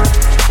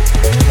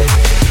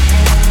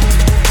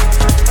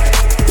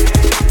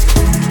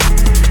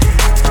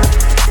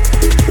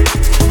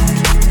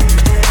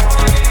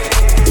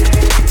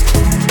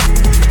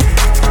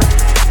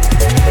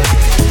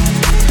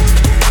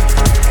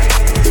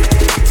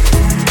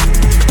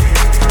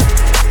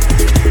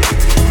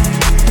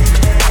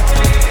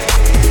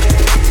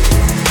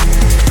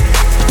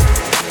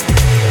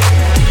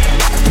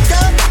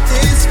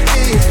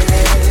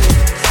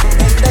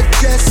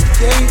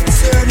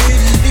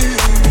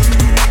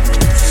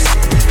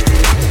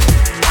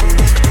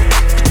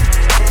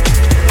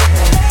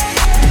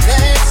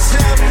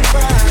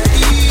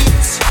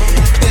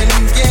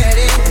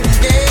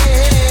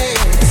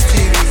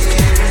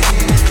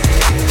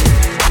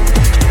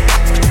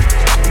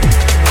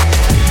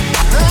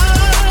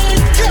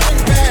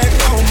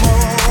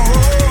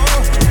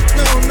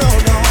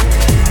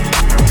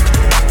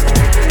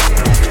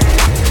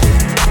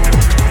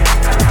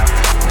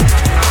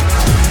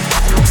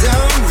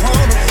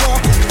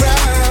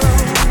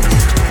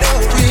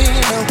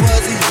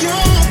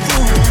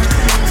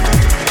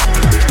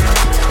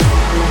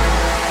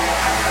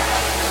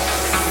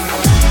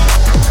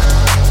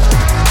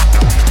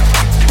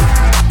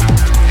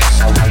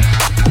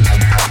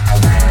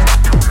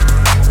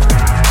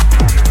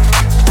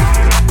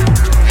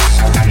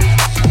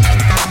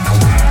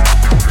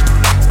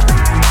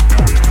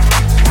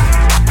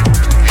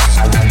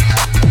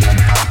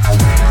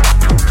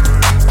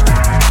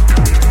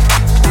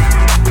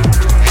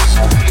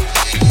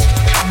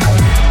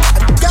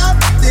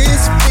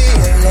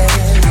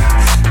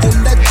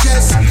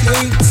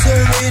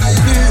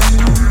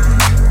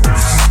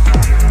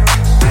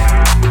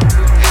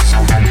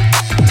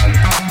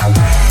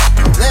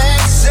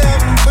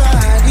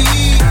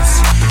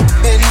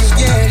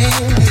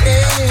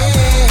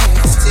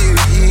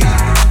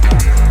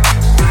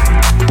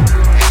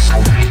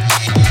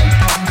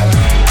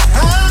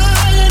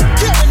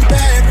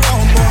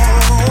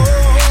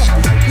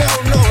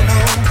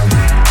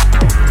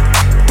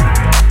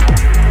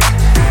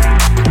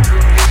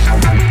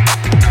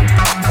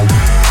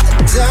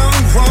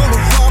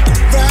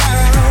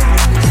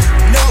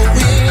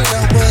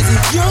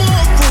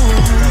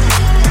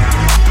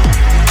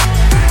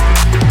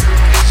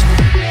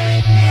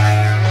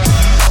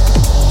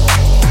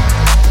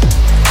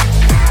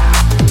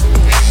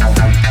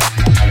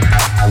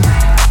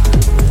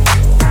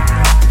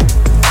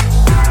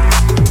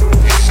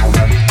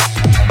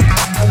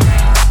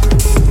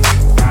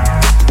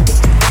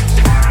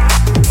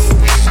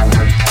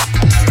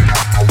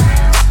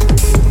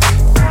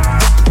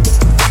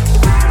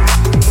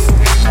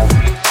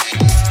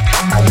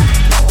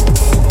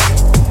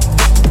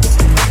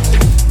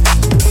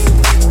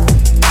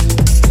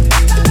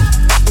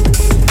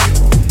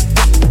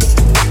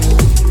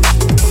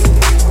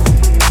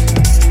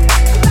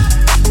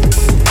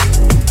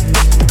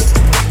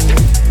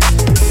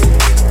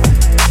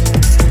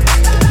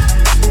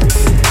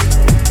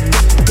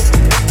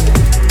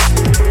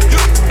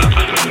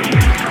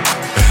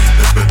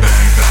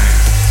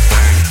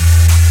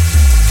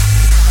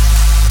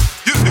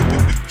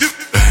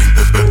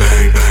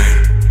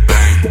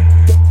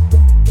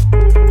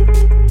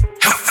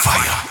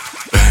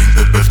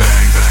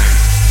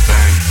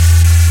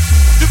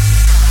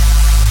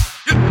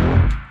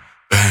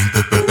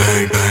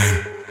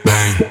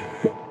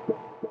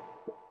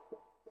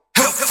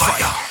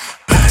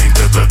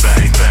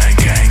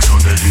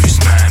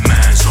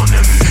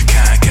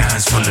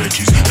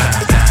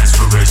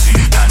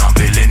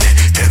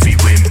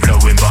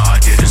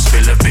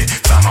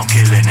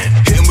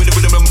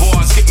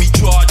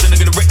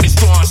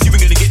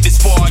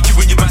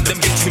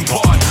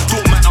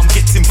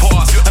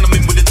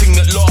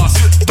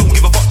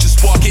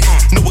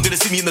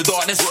 see me in the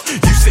darkness.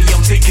 You say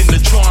I'm taking the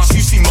chance.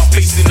 You see my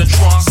face in the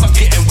trance. I'm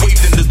getting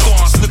waved in the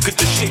dance. Look at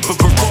the shape of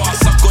a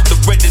grass. I've got the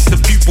reddest, the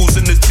pupils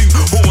and the two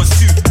horns,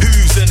 two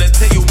who's and a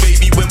tail,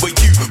 baby. When were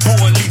you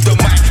born? Leave the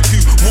mic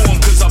too warm,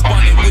 cause I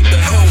burn it with the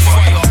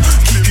hellfire.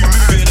 Keep you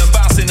moving and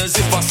bouncing as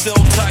if I sell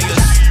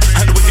tires.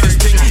 And the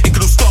wickedest thing, it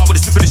could all start with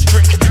a sip of this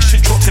drink.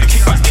 Shit drops and a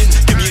kick back in.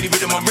 Give me any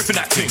rhythm, I'm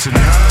ripping that thing.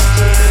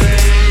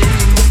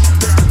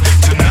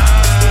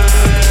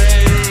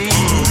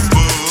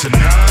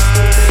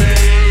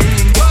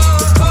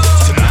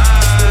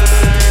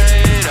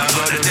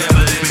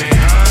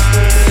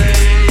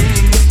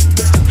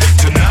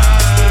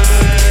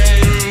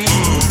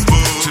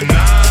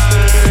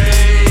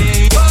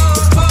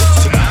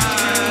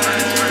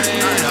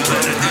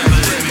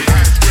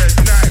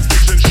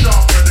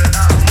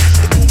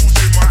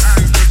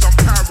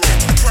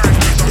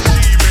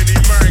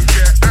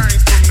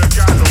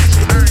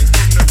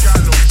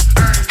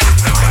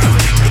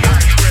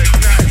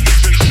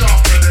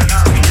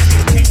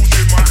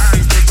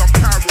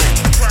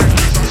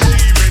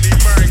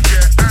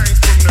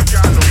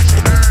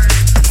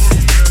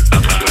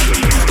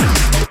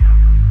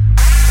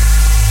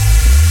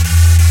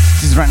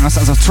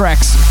 As of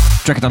tracks,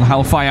 check it on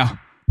Hellfire.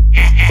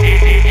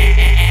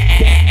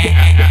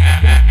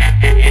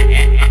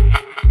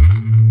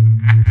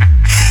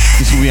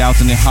 This will be out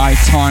in the High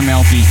Time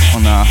LP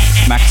on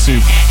Mac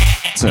 2.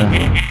 It's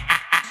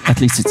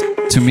at least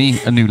it's to me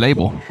a new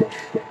label.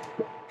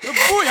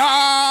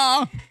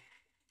 Booyah!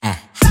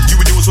 You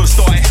and yours wanna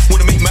start it.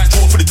 Wanna make man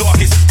draw for the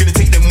darkest. Gonna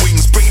take them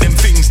wings, break them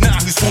things. Now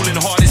who's falling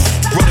the hardest?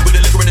 Running with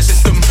the liquor in the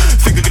system.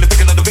 Finger gonna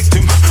pick another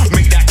victim.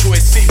 Make that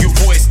choice, save your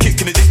voice.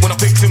 Kicking the dick when I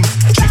picked him.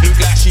 Chick look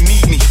like she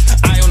need me.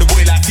 Eye on the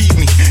boy like feed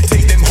me.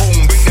 Take them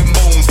home, bring them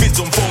bones. Vids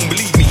on phone,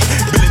 believe me.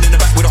 Billing in the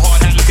back with a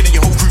hard hat, looking at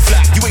your whole crew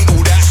flat. You ain't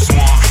all that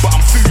smart, but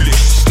I'm foolish.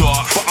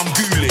 Start, but I'm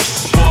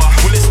ghoulish.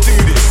 Well, let's do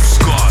this.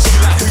 Scars, you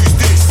like who's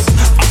this?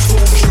 I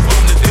told you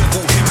I'm the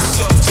devil himself.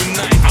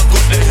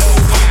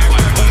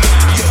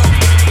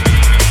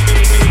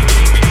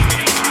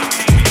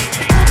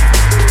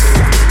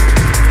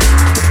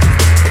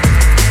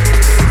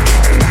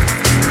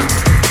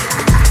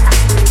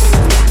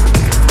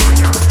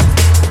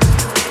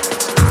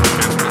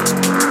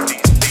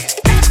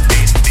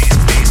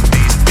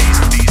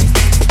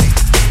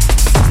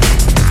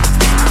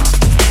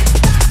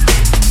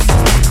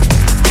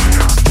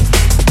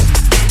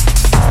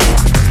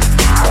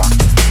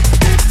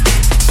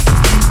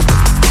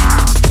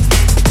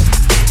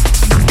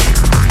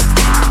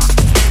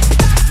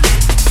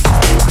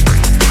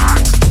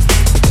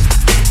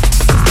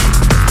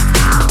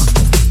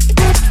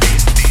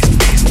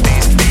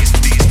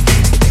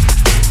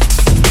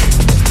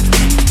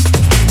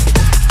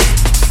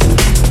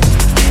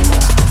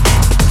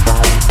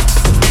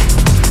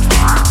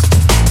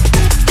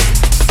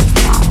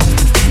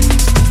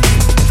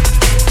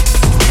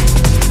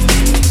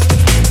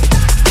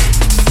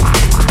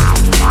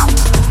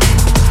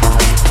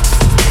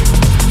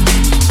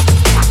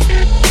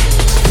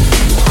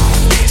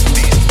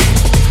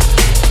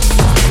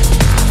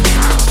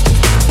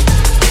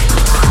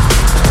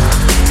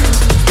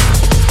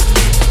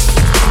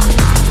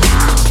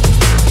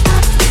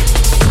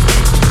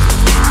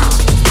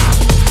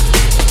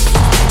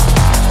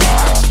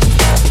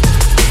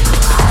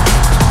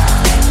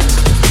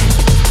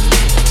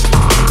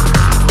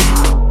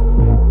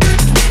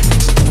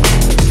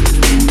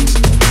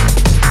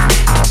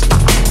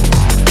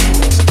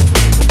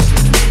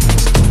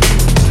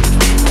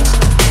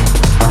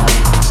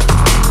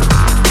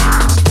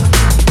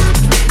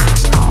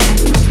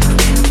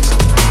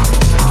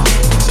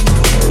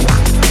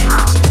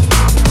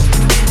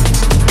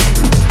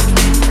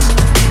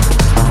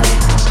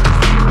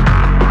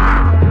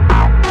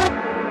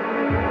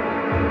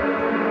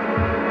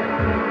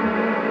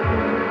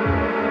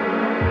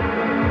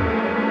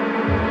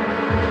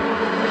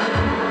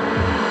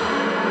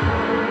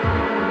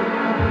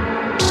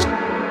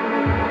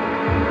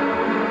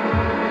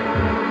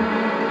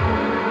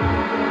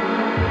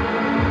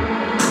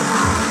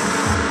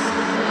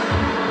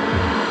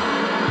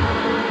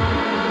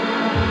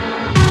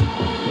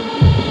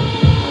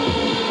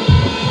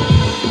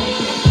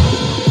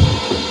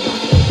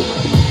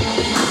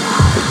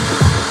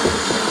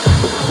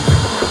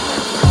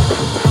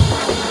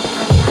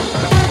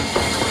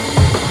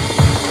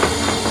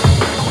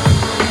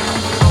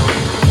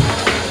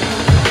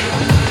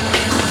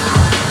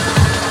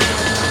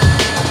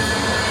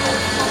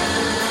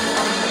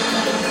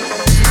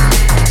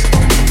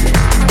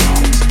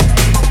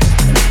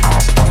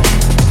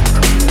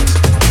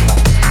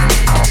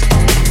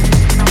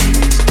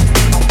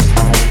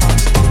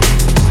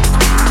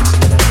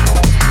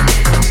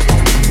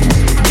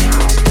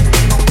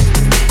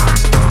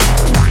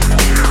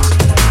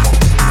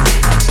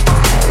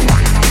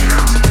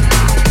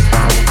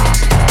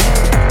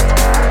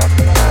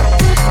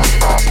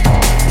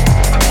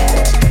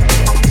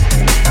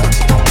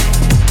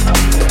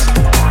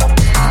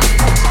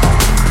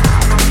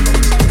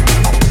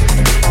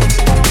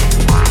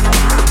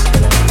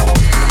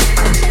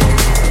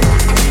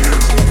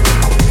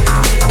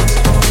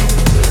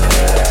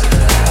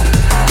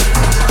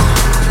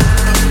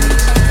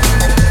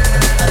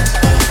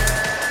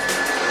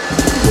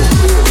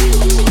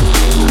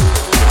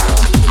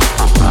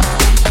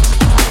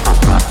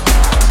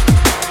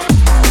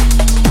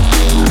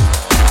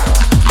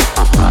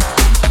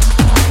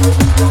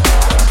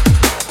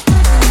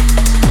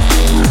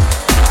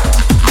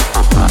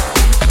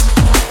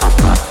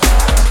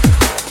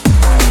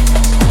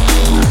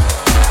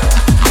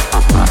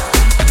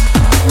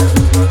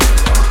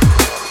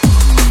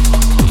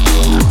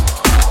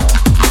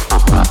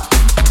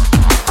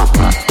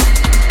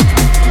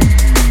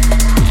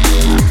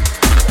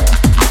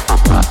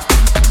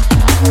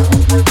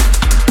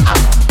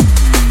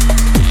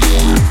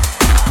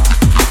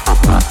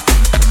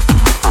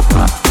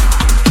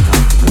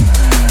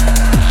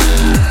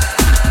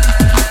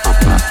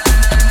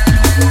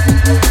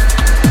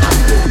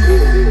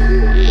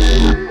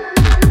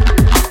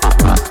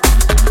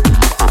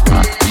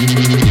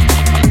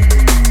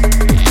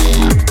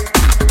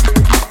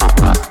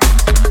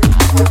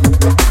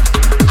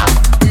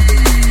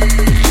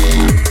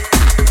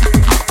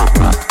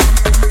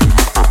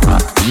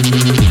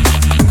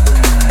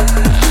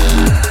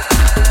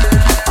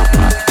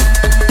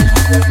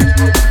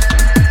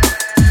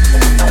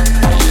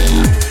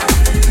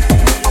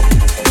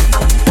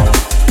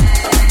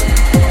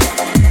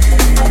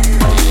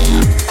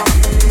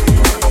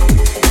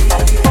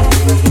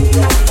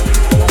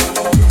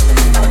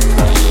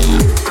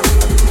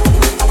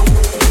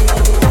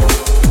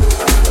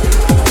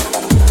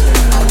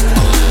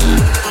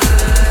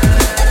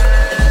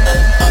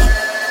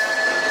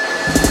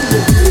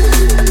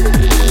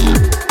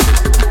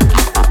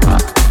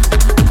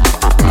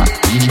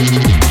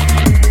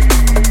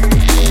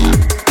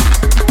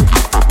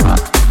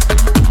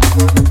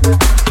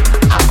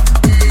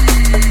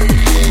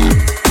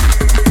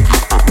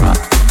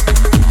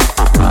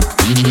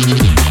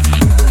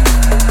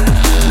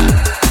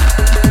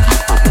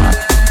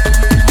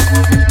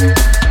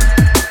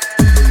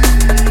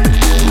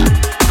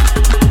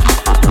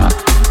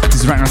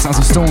 sounds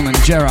of Stone and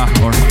Jera,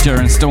 or Jera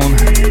and Stone.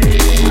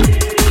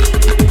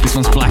 This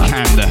one's Black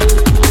Hand.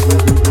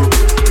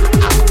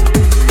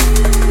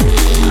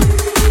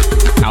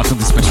 Out of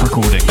the Special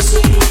Recordings.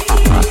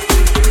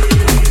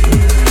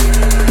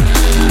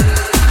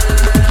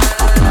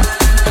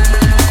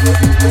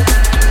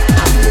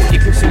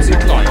 ECLIPS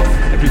Music live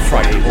every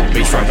Friday or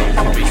every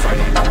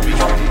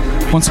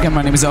Friday. Once again,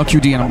 my name is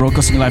LQD and I'm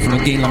broadcasting live from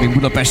the Game Lab in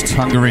Budapest,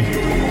 Hungary.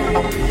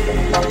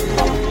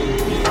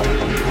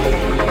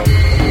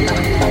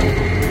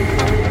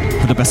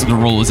 For the best of the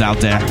rollers out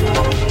there,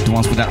 the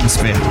ones with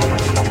atmosphere.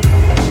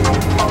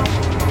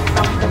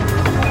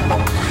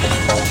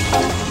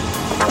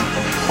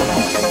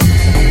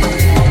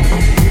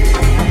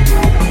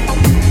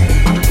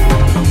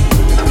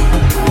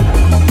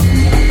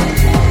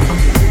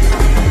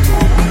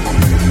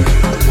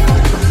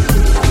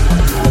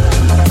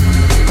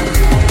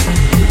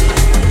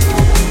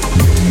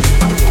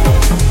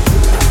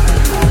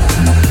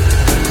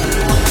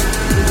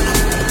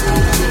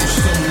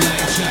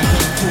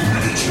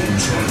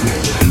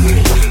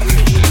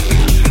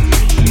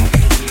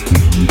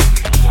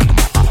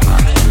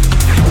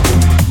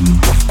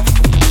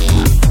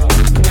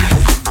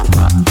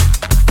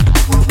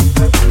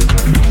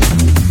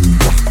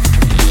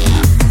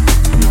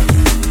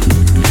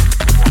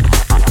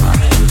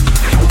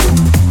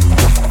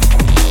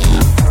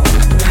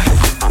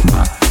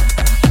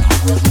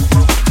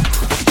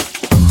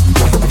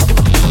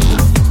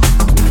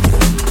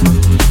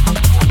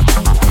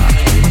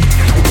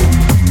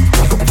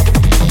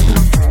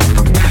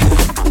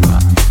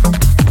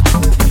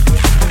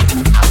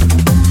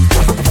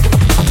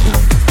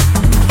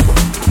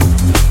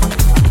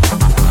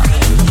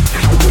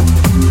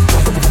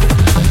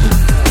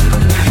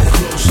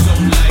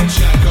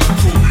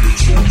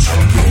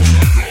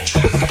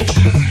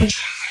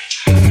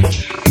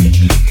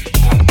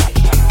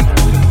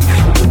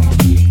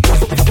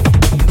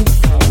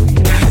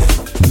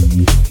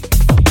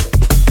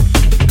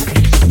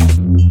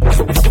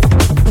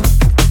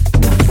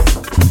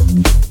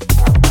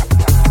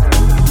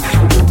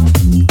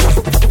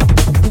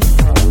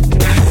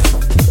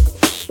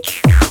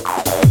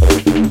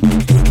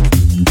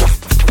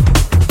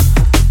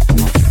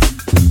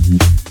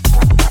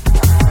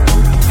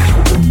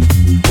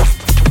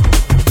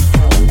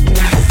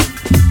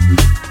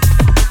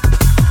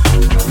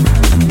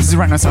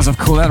 Sounds of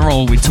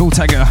Collateral with Toe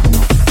Tagger.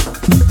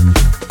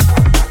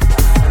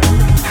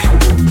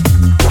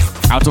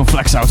 Out on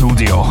Flex Out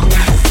Audio.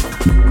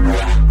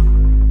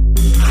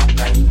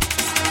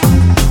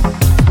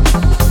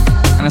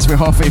 And as we're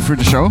halfway through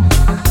the show,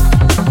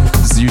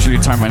 this is usually a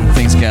time when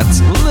things get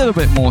a little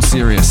bit more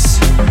serious.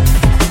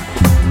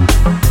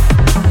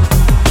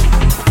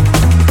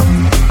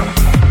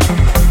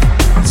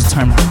 It's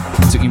time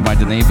to invite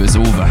the neighbors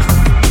over.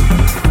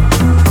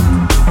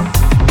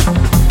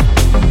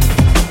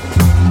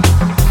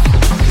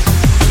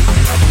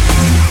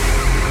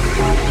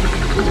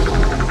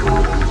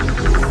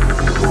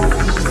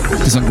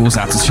 This one goes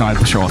out to Child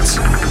for short.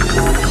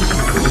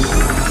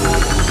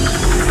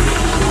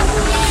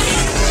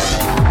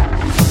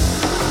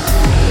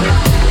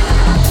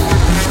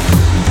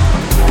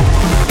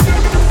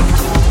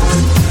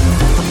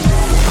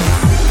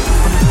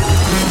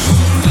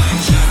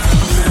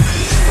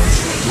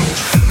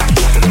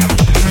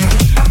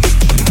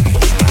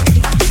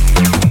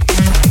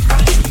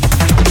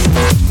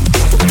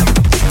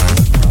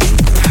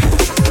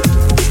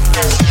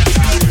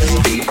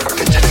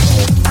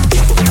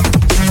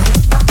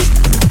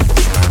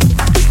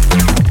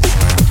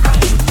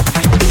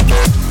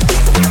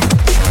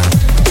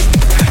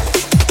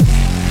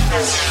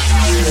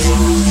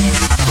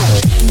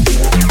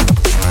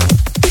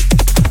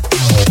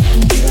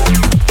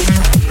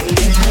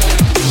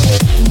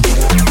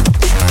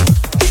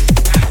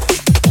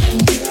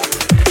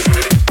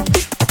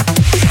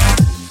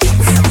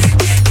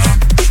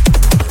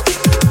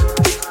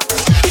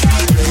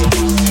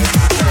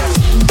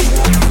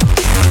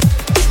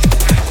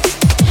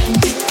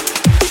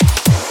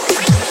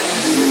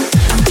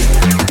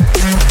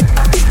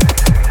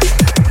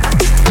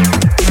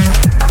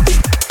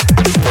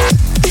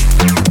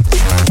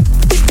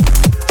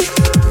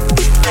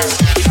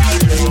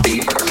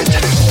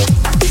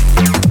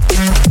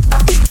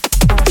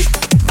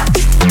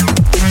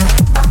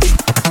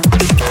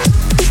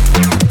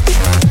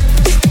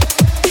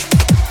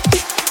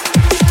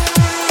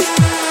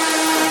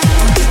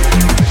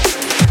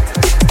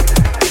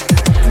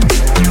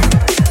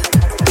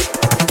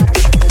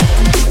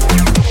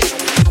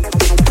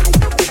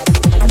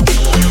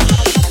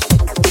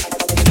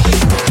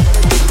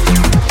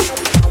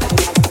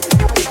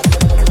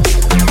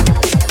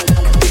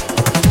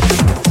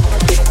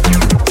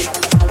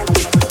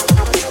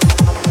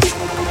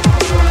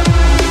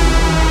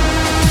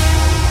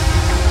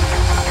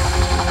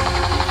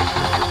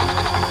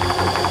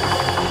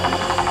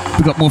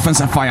 We got more friends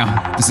on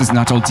fire. This is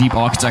Natural Deep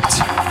Architect.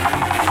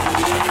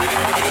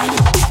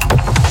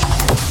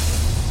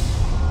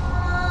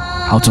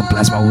 Out on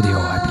Plasma Audio,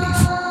 I believe.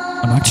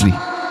 And actually,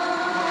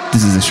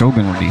 this is a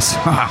Shogun release.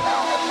 Haha.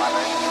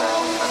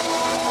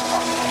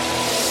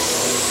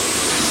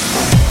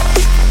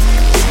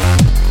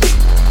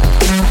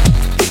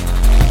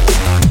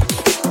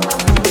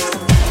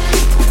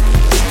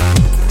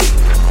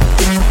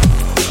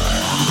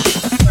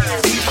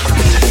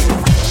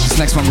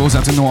 next one goes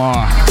out to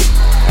Noir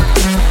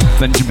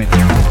Benjamin.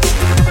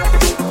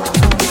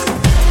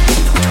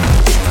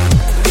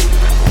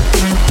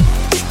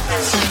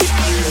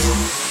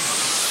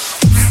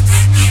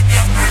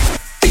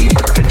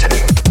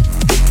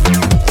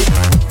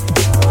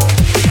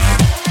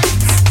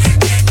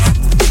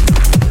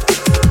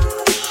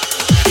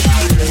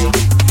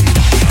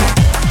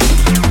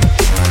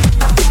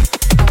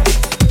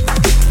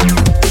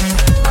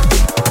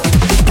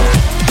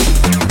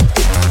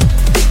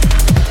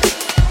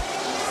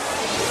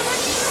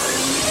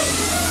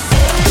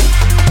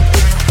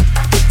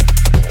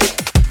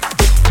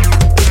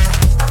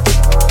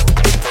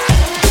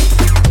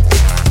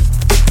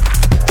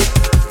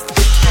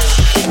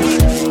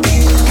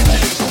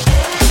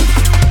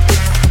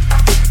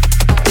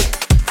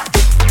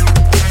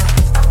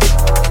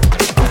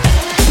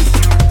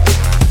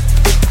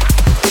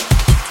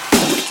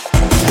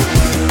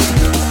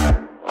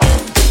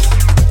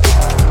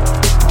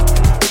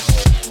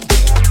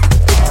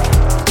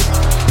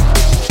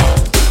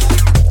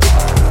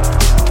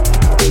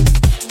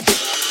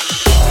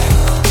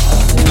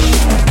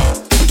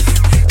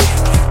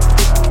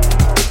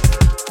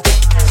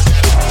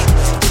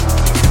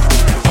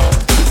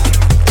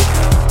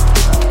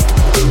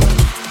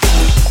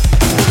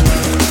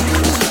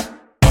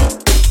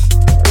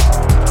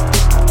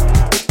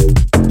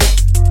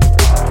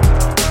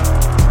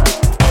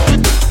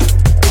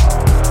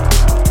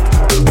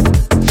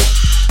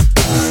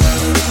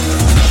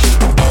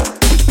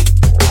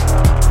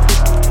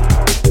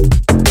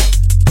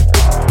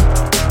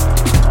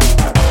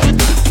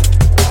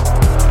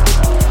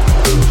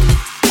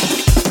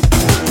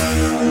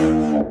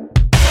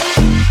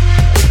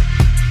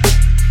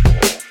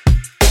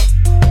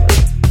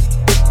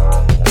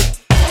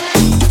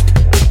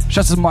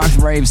 Shouts to Mark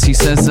Raves. He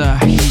says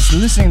he's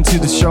listening to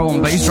the show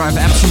on BASSDRIVE.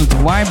 Absolute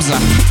vibes.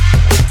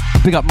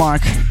 Big up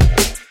Mark.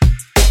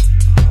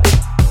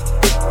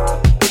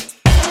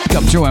 Big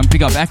up Joe and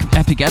big up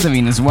Epic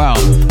Edwin as well.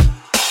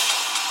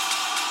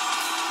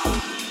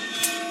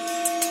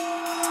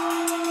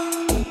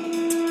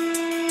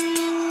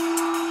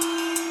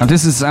 Now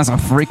this is as a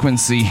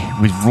frequency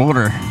with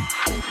Rotor.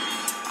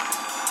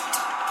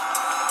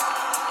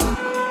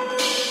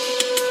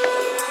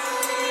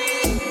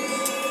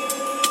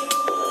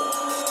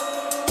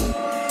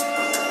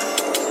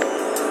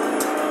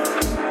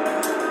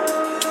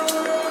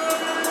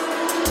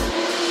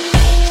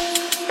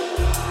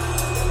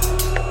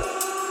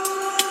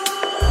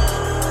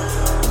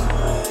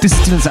 This is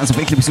still the sounds of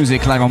Eclipse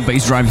Music live on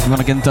BASSDRIVE. If you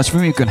want to get in touch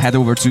with me, you can head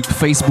over to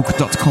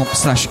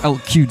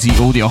facebook.com/LQD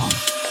Audio.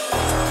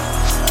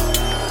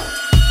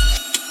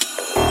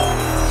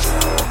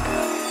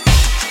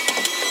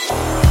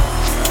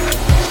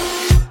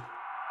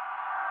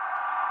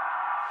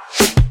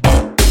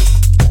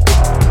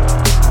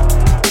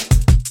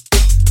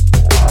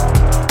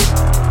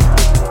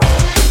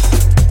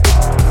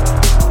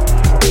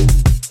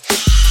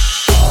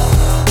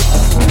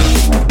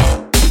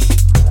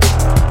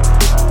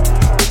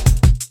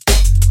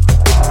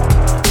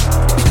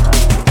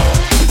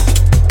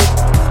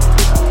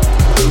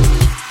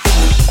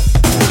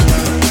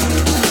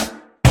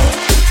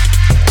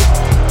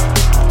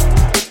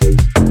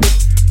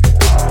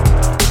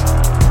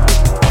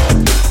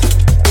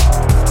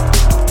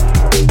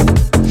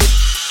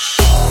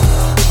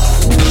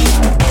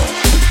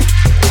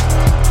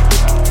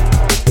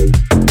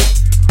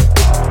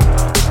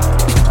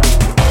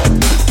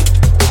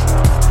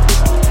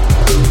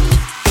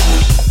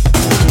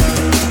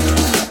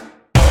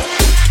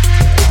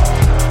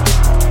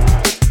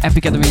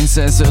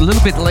 Says a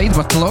little bit late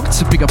but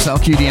clocked. Big ups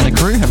LQD and the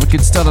crew. Have a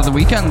good start of the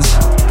weekend.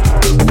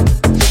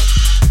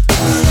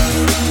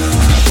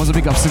 Also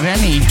big ups to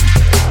Rennie.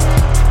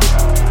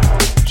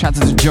 Shout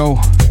out to Joe.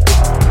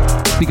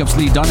 Big ups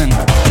Lee Dunnan.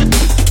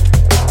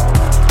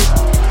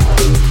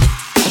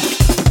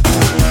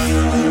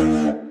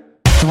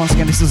 So once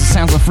again, this is the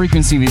sounds of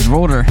frequency with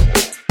Rotor.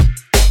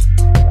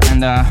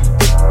 And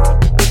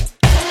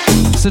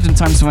certain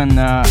times when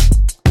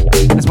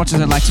as much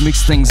as I'd like to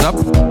mix things up,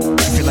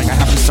 I feel like I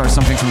have to start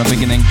something from the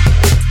beginning.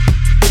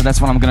 So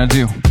that's what I'm gonna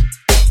do.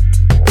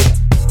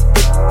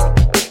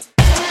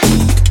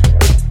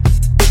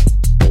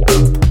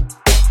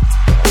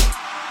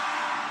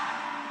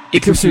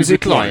 ECLIPS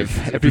Music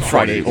live every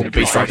Friday on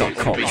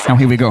BASSDRIVE.com. Now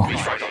here we go.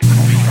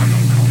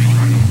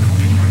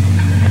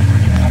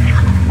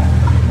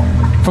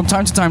 From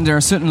time to time there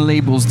are certain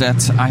labels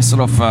that I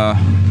sort of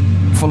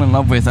fall in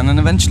love with, and then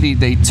eventually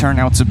they turn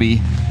out to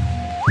be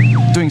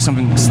doing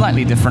something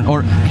slightly different,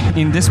 or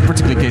in this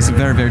particular case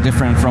very, very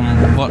different from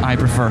what I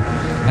prefer.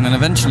 And then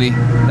eventually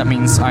that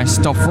means I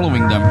stop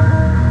following them.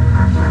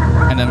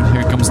 And then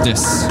here comes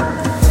this.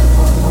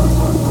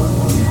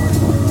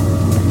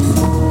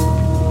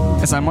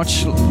 As I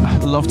much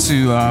love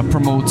to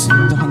promote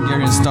the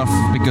Hungarian stuff,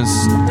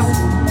 because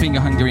being a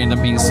Hungarian, that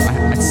means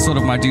it's sort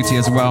of my duty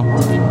as well.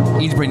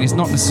 Eat Brain is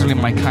not necessarily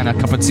my kind of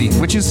cup of tea,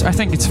 which is, I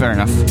think it's fair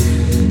enough.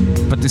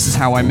 But this is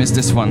how I missed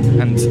this one,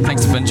 and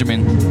thanks to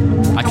Benjamin,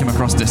 I came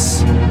across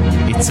this.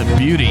 It's a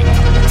beauty.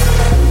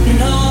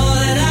 No.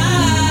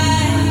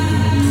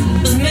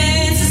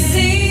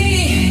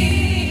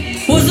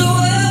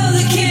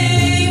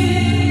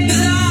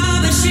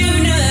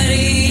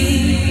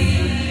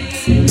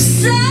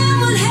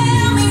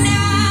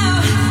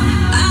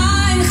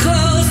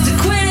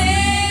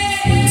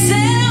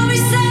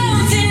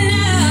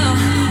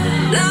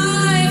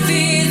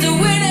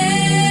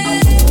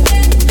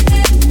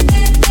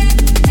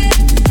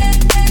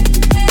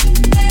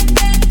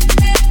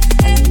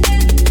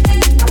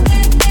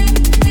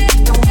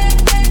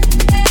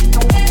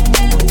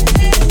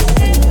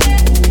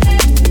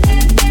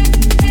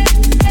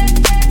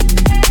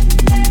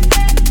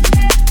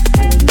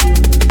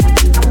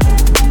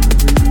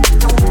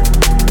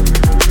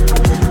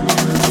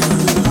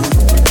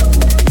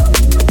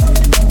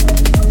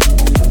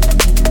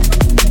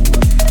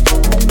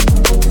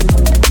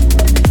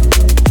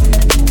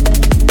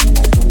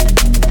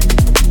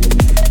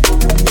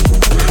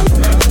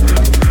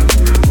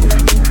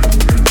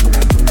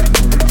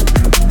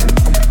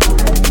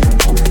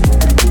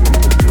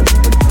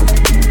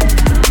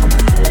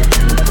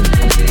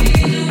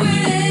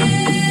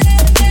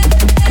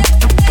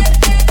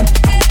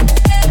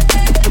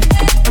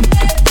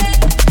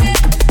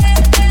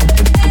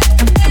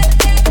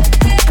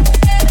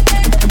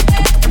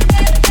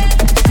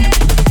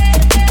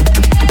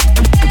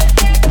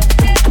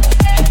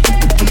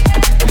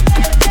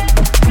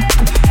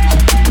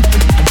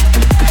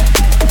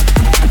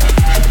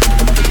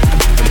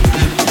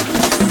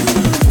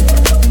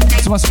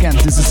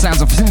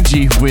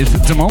 Energy with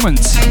The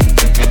Moment.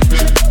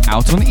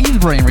 Out on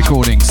E-Brain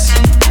Recordings.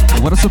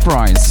 What a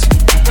surprise.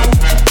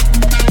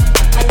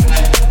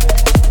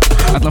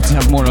 I'd love to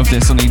have more of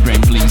this on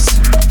E-Brain, please.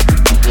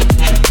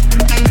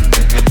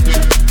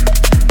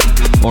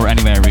 Or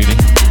anywhere, really.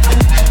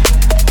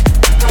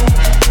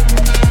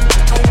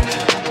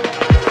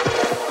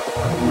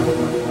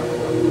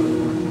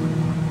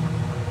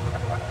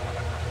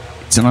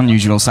 It's an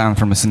unusual sound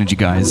from a Synergy,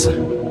 guys.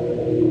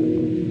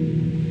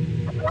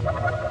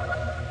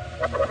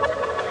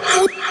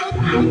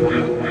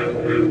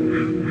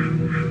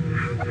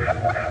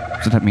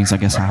 So that means I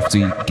guess I have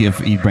to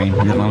give E-Brain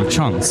yet another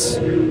chance.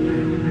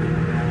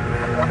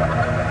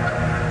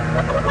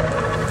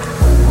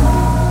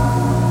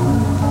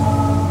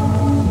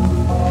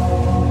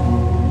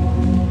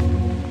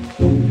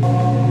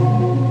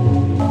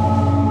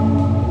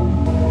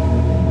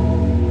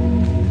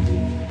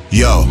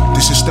 Yo,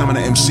 this is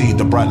Stamina MC,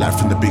 the bright light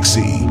from the big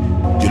city.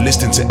 You're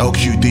listening to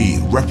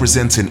LQD,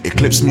 representing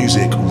Eclipse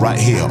Music right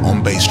here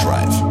on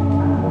BASSDRIVE.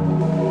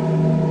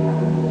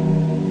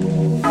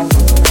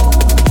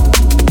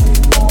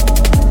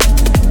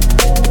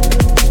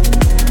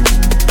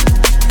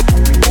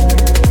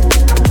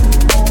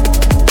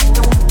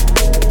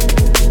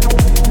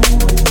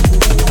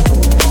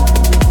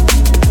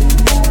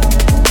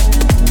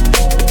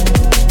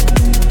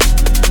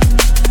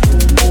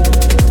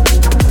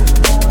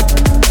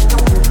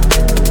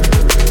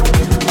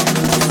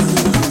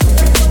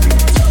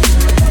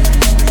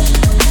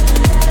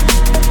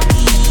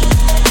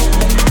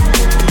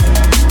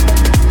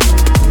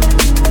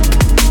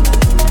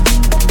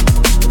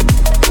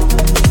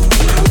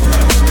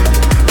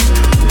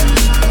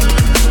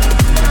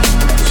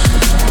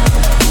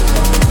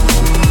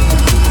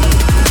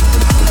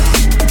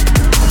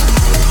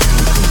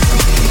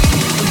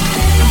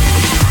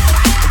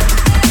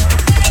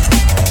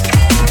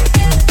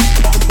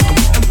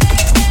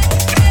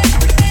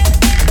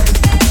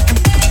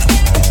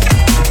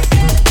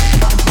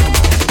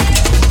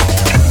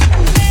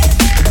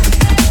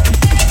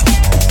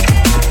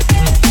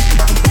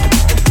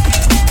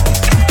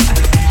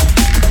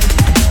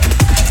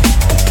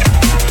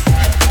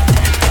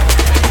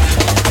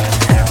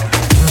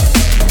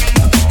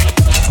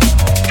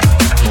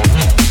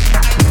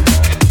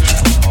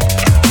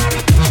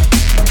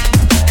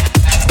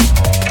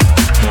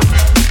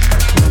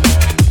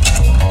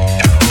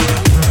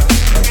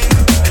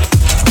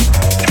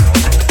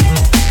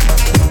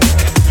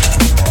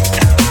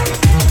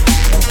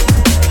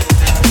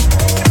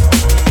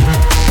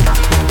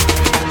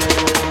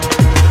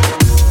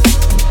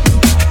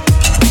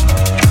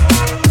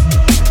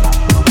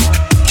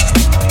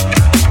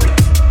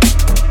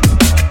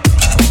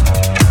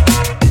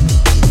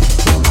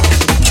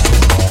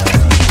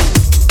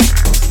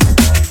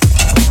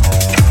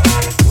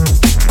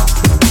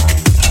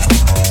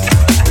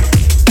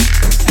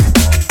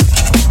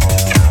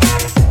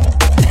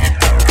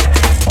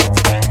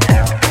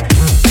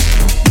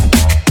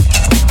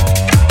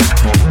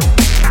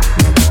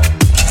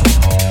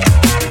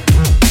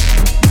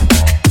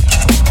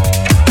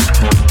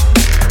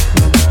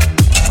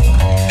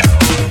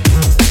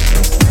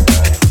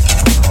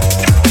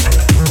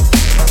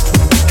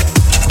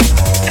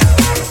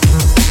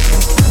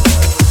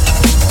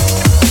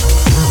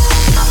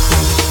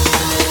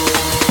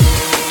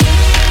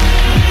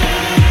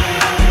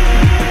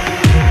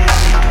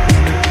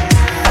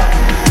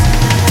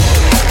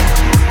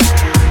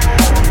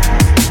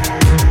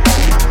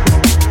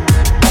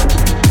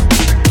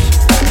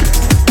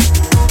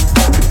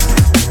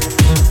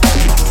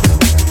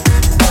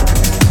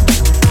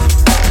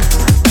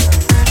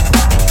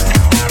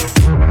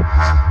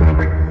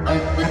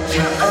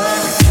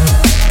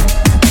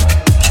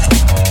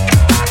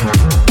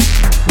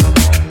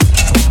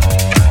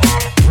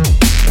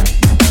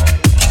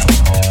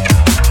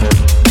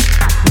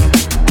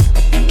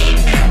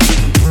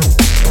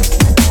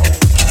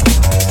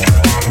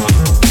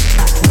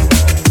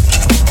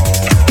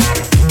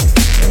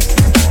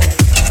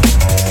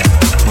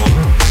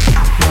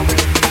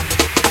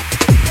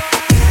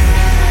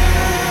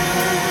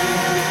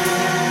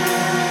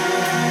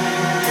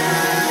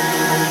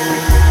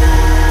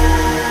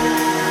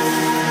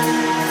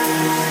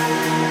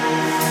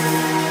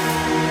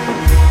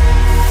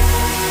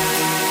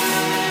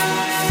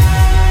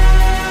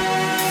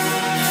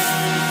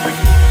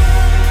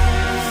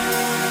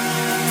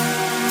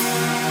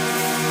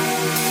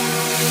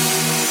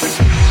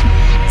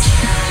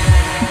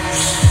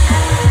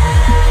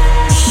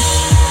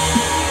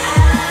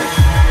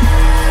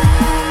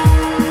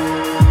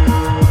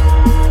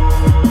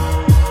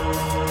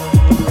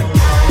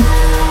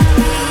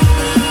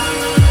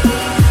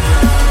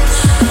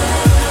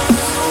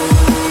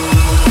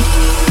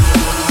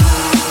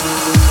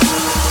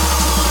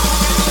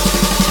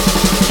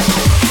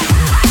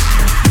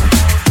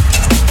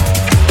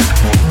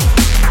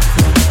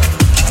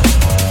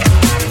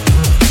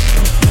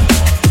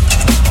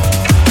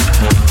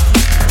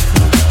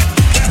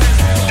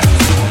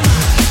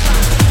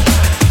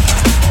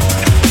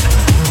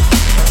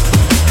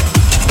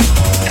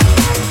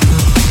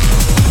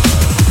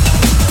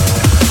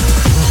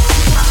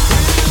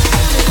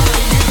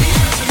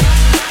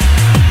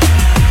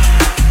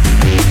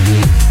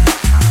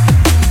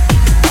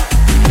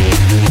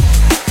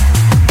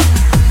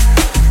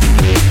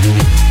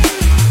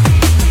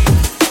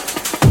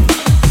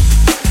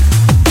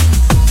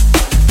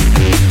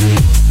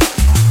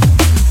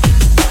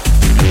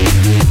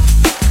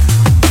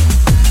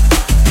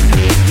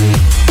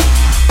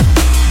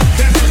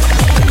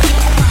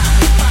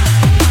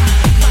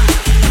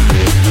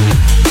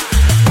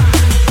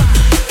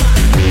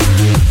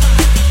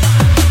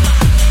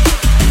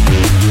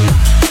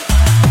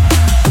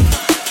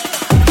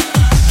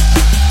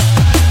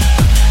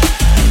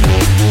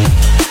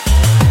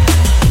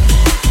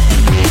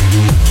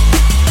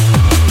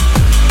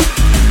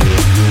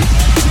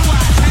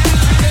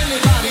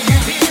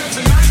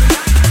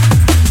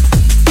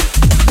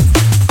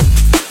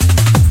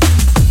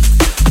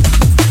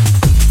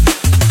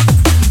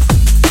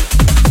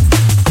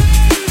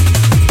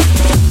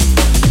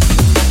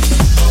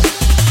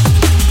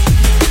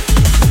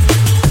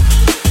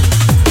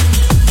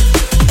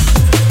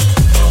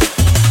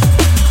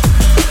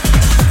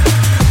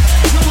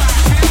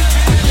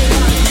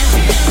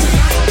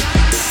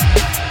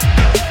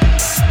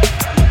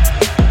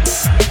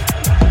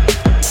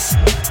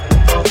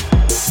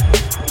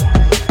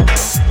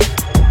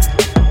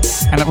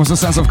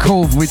 also Sense of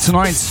Cove with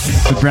Tonight,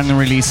 the brand new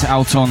release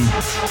out on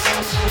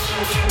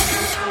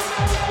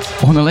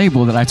a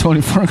label that I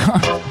totally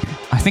forgot.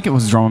 I think it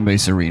was Drum and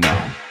Bass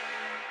Arena.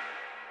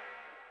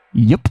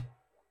 Yep.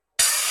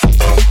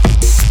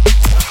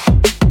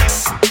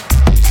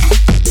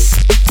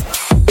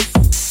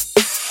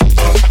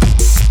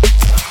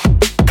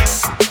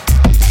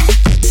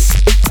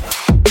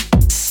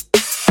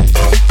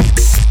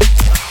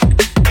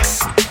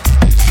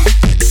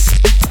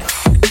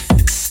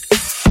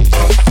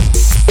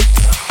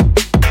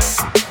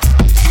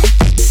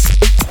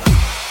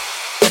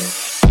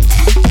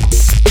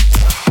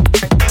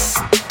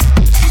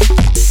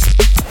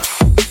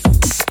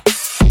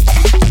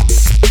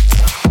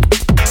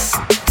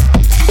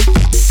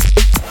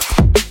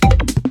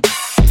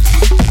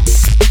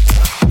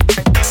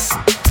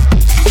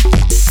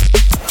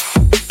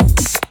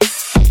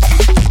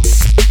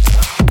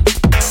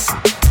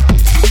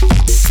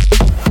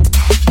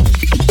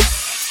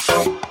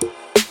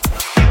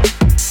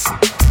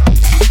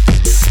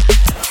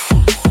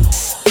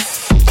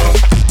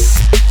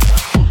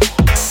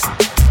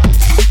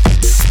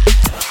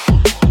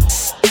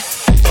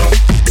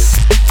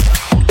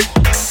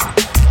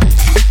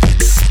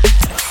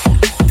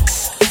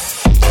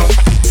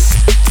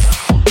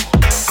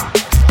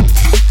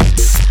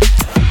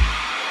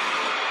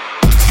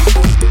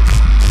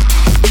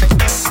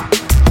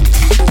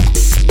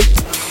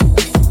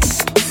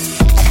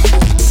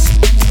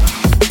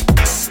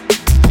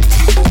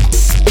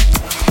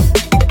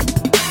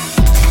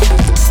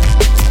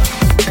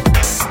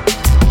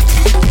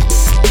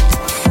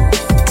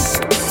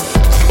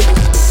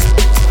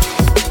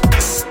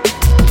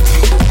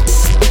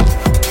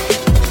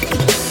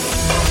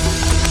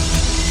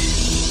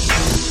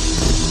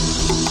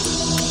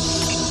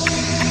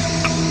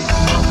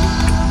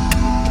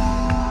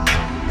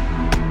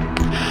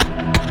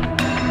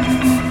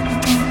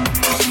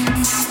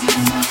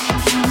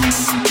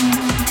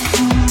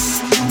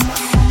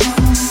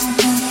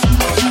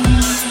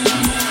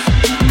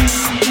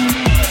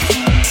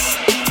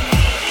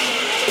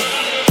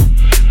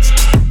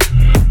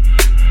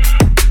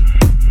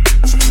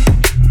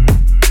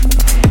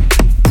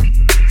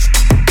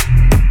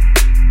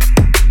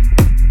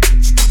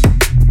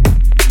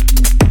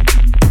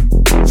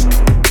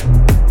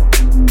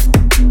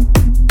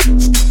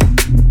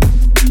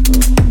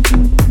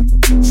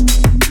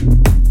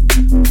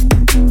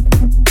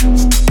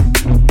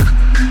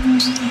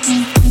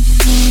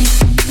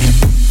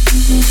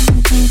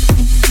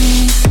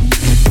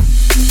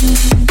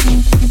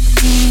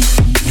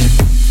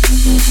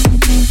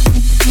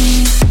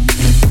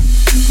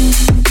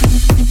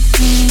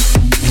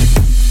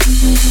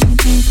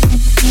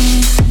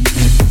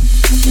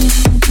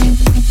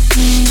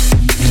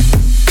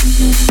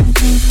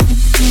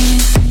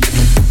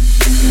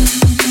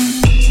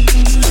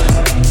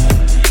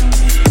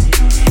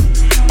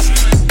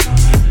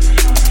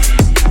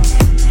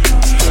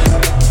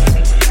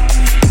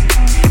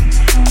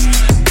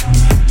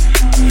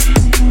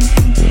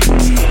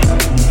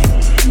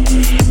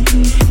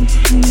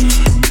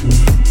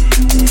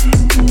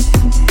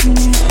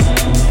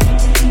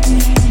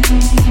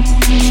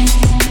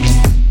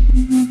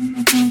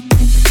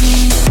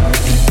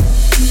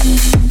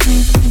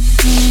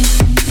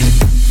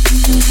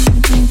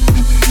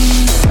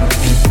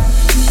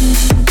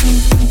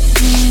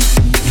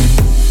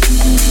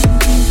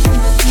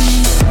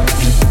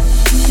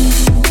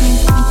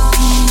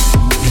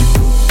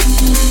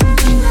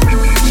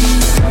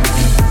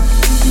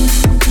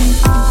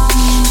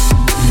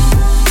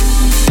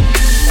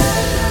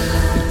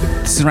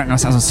 Right now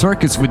as a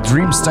Circuits with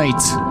Dream State.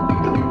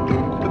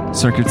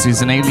 Circuits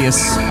is an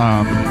alias.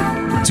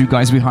 Two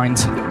guys behind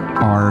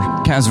are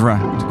Kazra,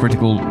 the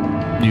critical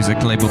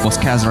music label boss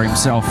Kazra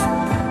himself,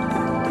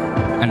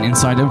 and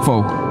Inside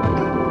Info.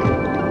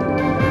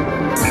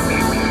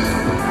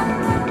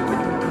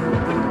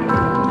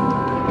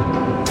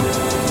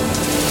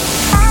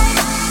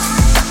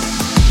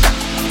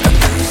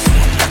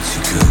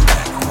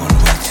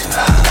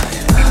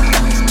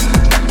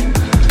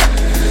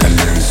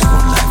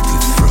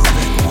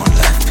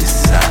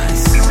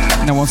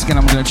 Once again,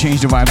 I'm going to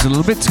change the vibes a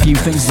little bit to keep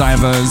things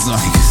diverse.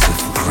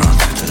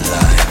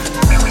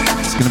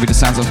 It's going to be the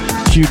sounds of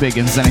Cubic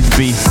and Zenith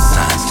B.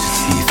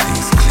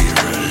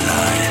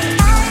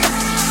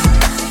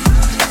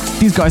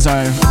 These guys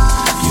are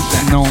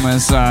known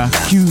as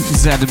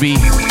QZB.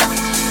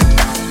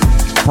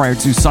 Prior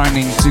to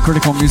signing to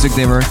Critical Music,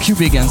 they were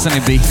Cubic and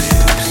Zenith B.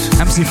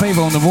 MC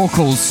Favor on the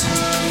vocals.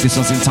 This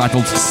one's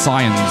entitled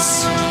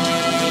Science.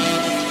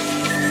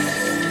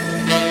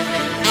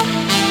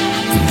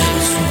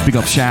 Big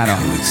up Shadow.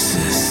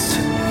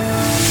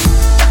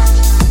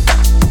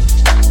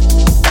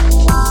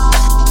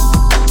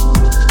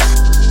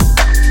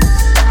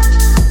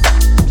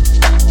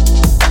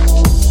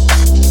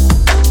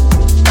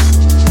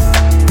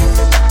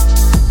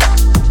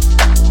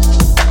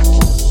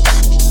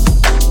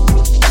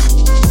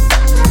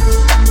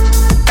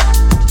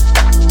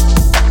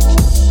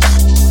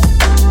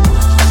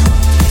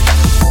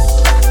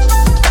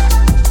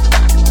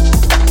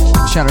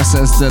 chatter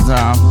says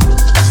that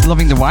he's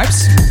loving the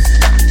vibes.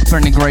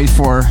 Apparently great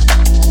for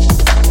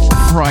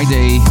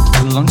Friday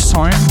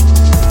lunchtime.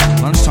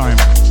 Lunchtime.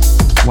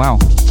 Wow.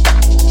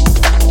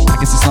 I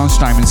guess it's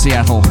lunchtime in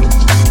Seattle.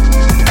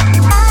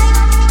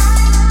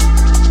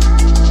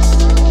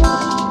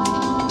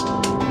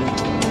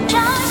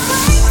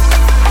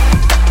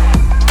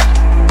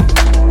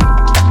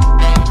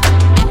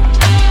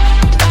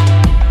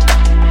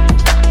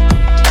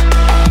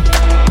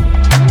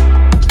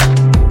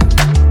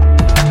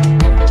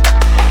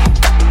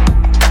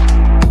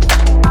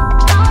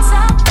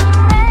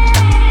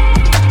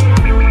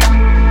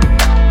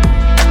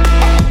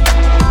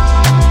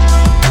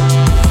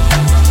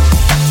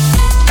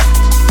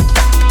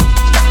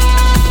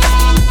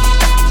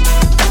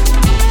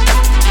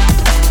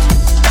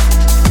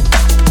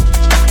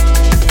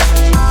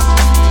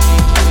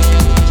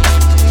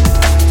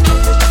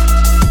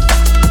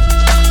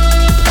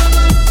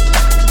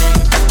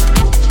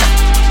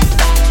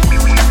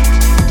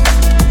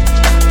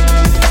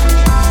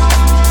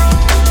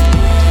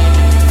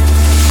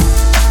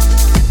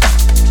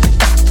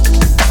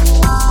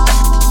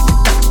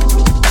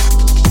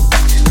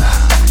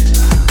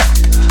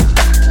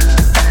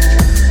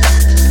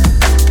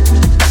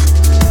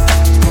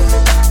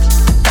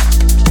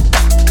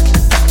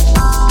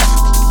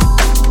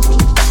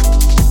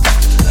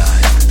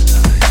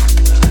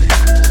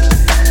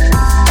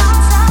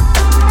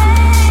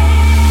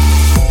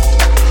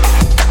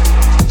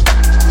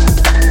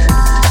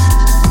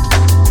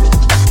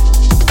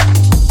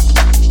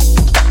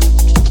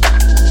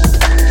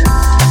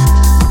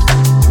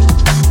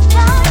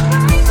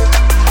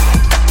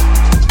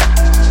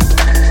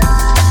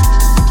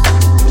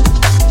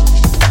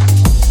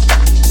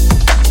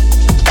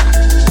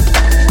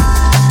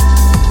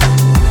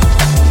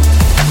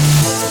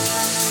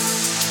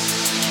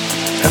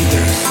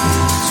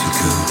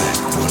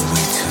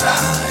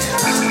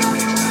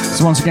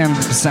 Once again,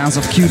 the sounds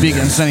of Cubic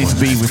and Zenny to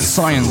be with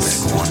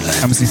Science.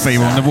 MC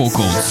Favor on the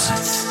vocals.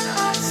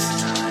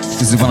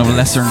 This is one of the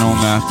lesser known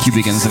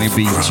Cubic and Zenny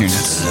B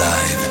tunes.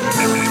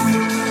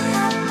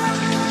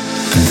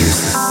 And there's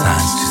the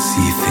signs to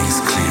see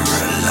things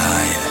clearer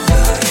alive.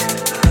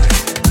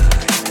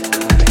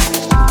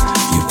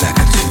 You back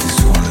into this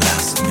one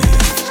last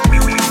move.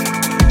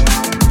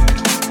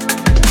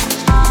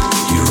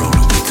 You're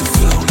rolling with the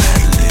flow,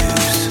 let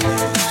loose.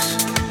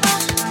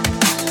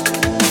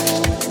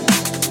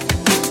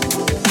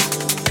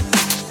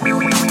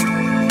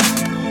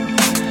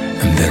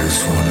 And there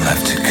is one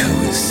life to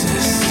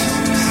coexist.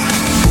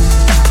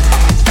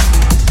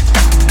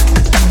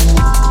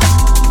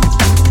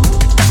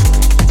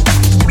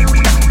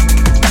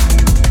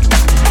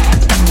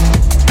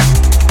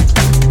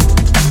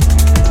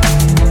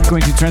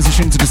 Going to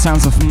transition to the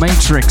sounds of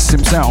Matrix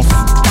himself.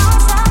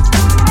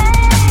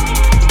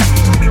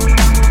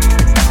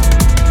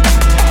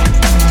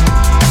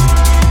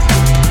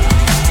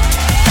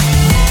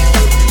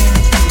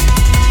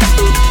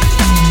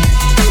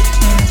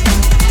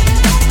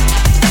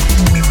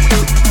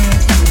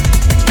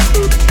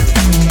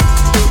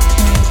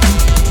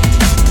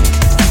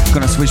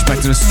 Gonna switch back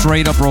to the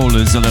straight up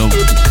rollers a little.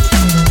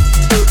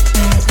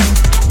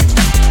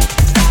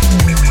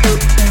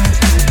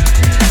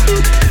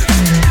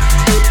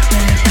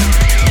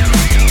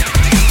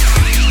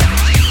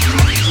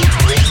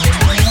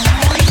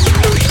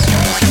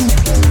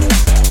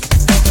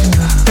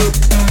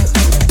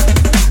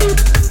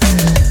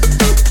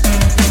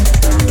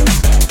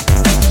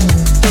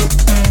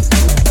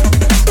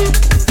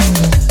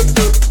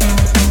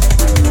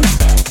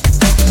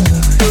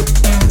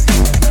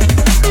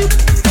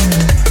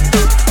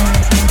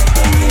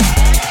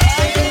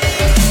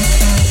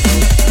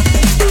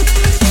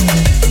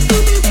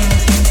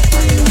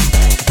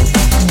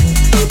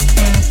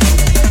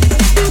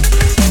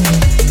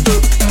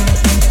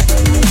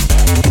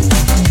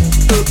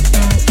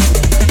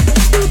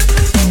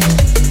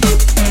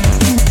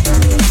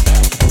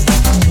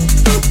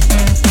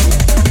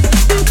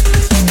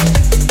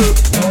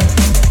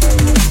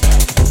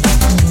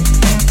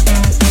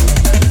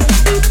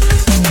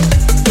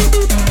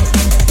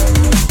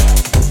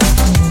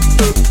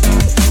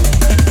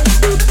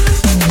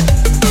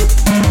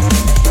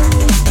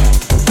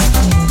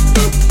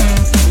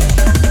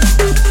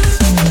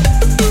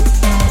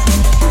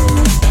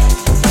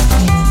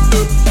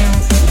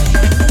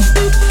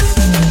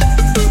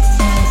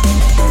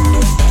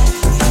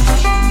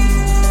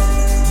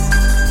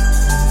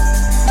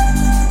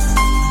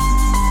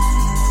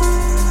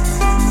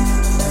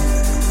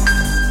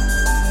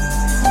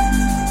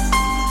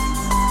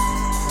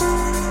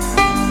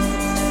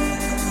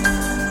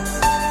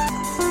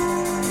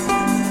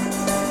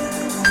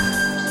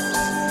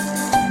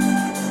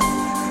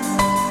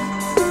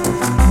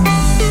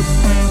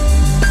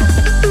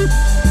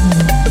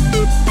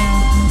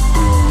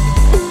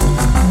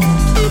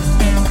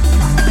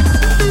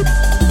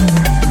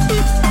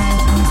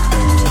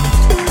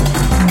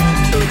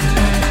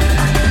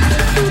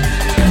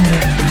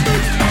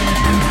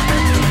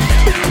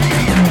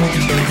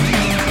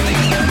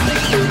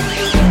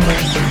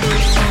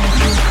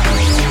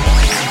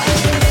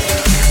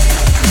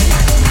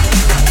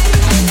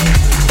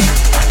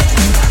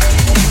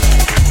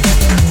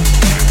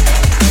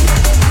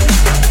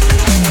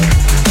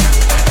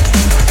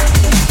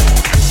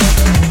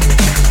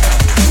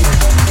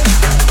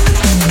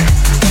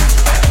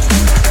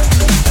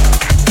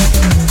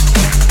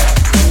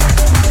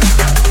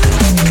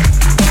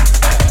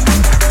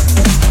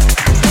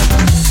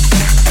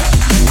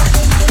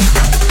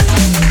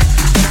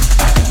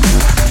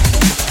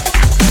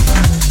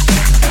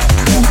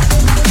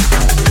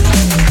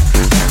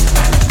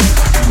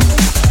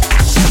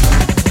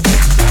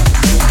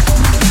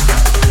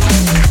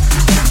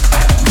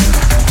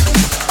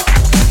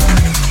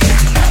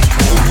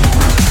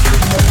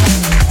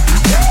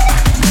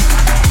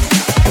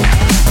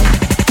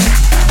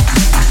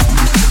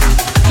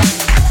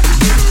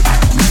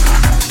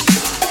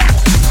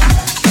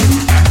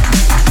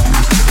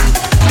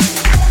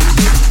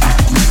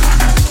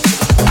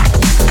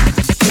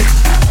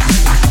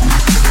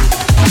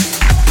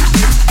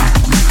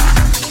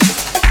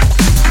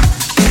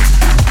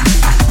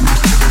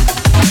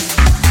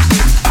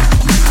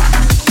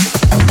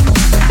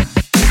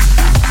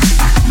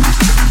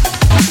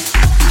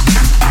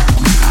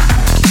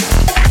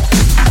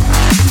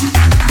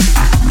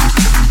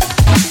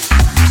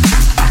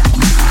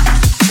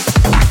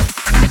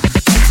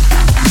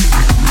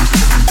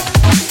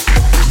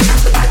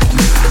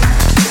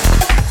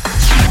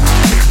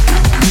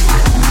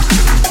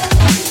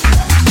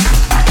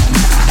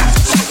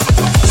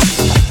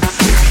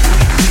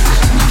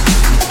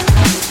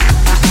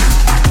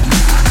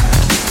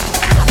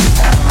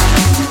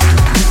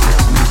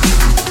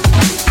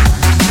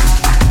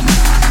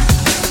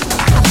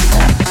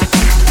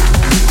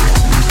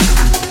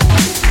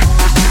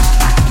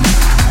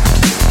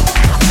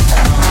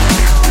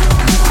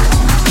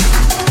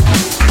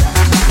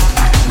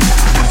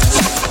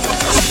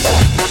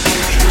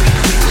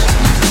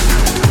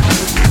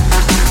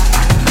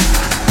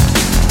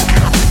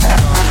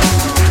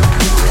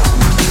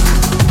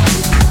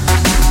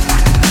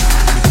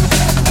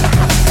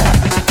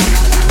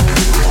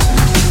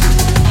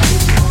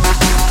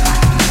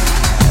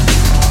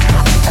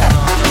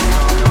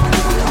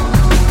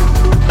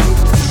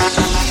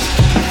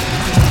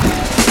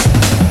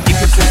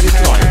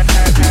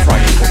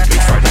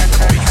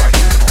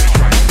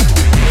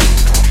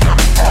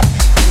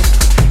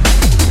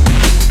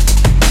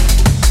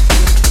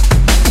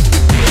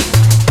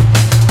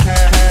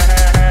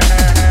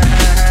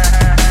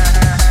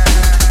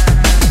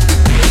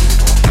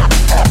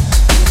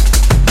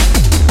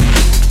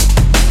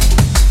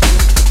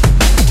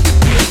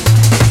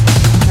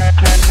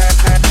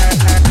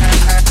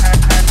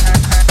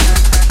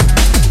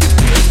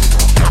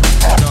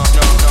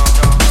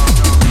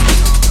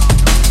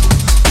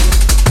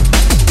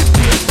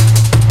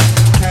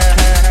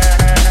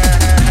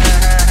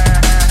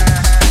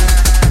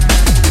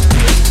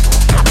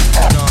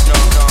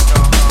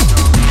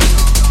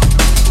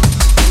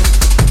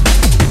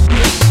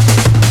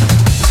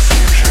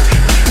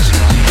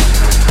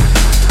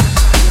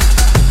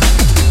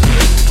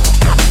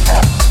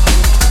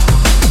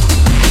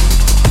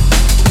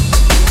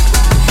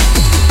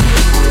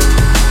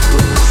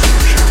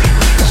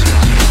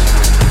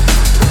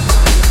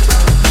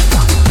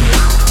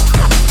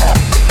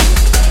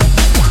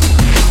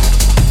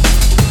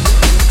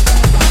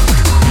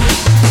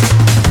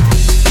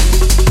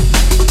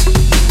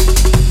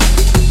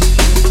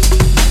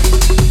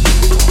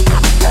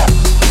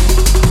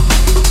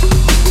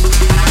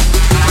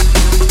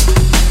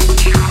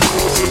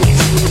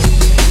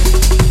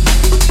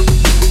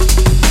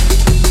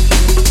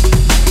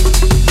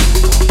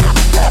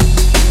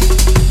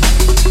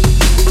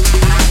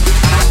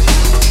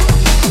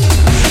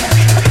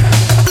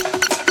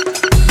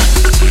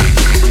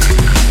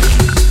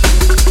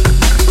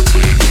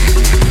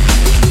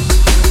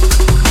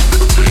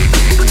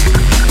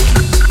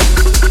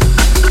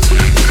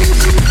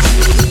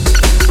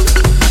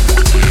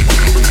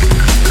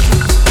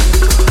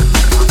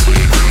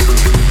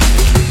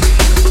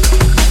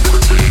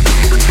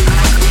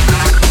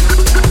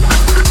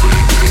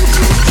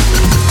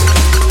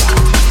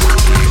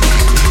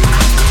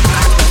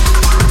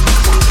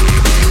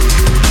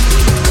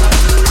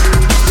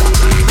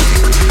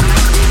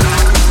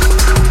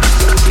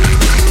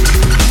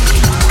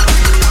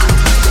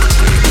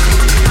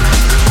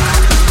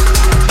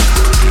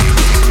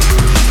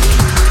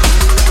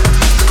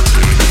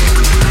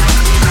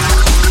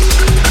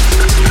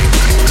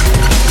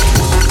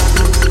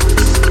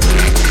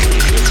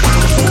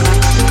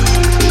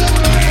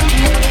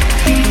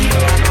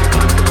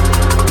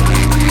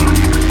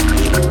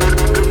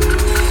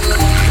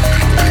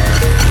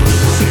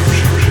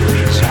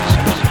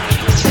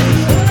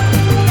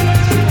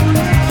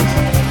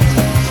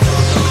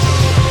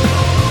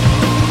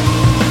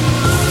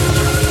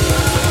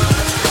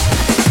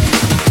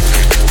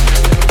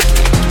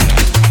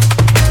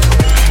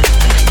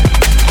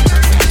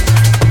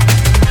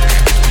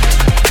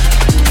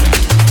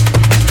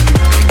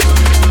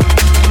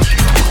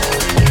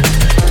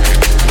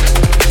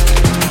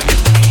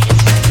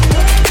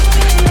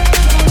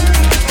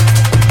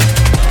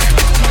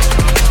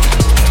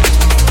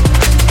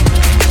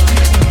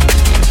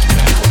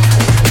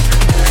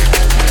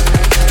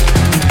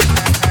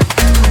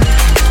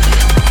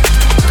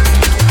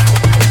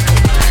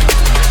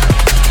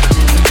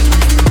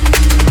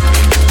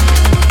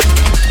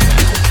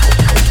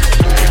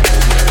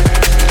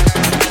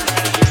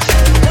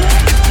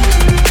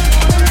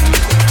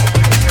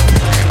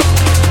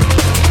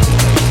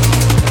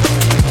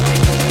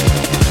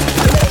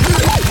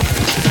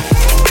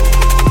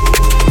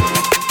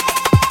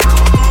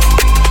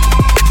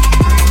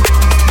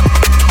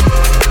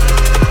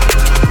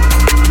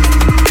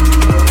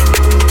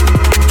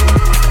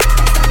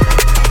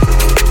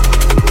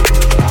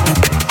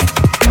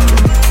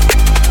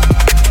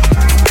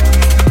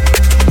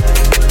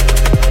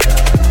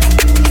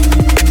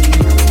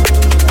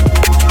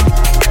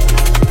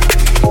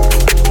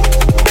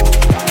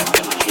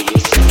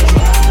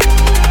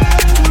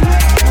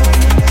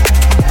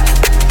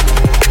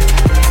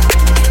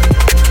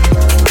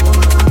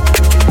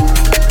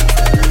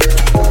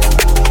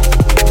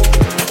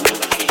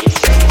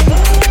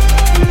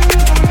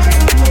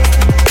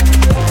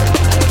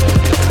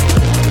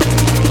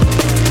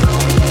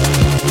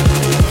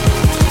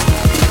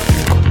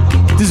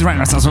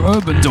 track that sounds from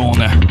Urban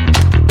Dawn.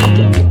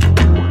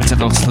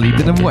 Entitled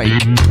Sleeping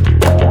Awake.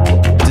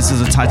 This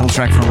is a title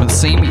track from the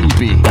same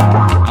EP,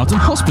 out on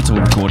Hospital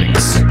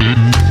Recordings.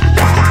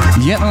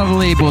 Yet another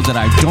label that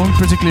I don't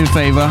particularly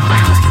favor.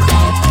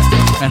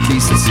 At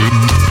least I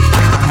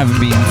haven't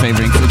been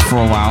favoring it for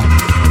a while.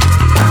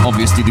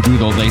 Obviously the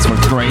good old days were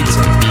great.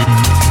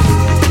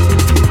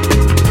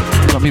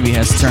 But maybe it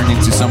has turned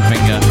into something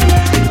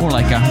more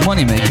like a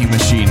money-making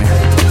machine.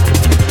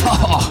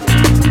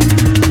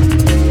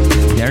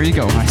 There you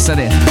go, I said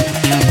it.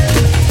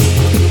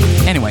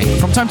 Anyway,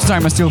 from time to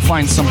time I still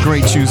find some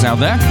great tunes out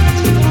there.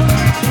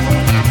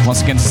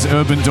 Once again, this is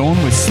Urban Dawn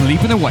with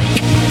Sleeping Awake.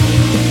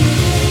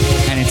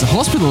 And it's a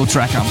Hospital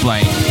track I'm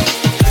playing.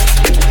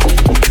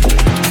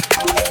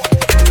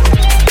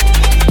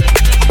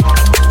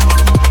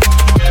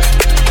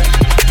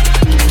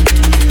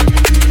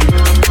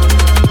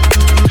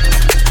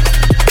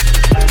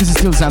 This is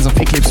still the sounds of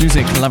Eclipse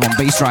Music, live on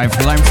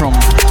BASSDRIVE, live from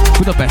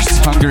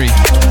Budapest, Hungary.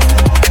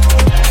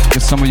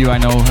 Because some of you I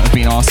know have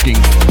been asking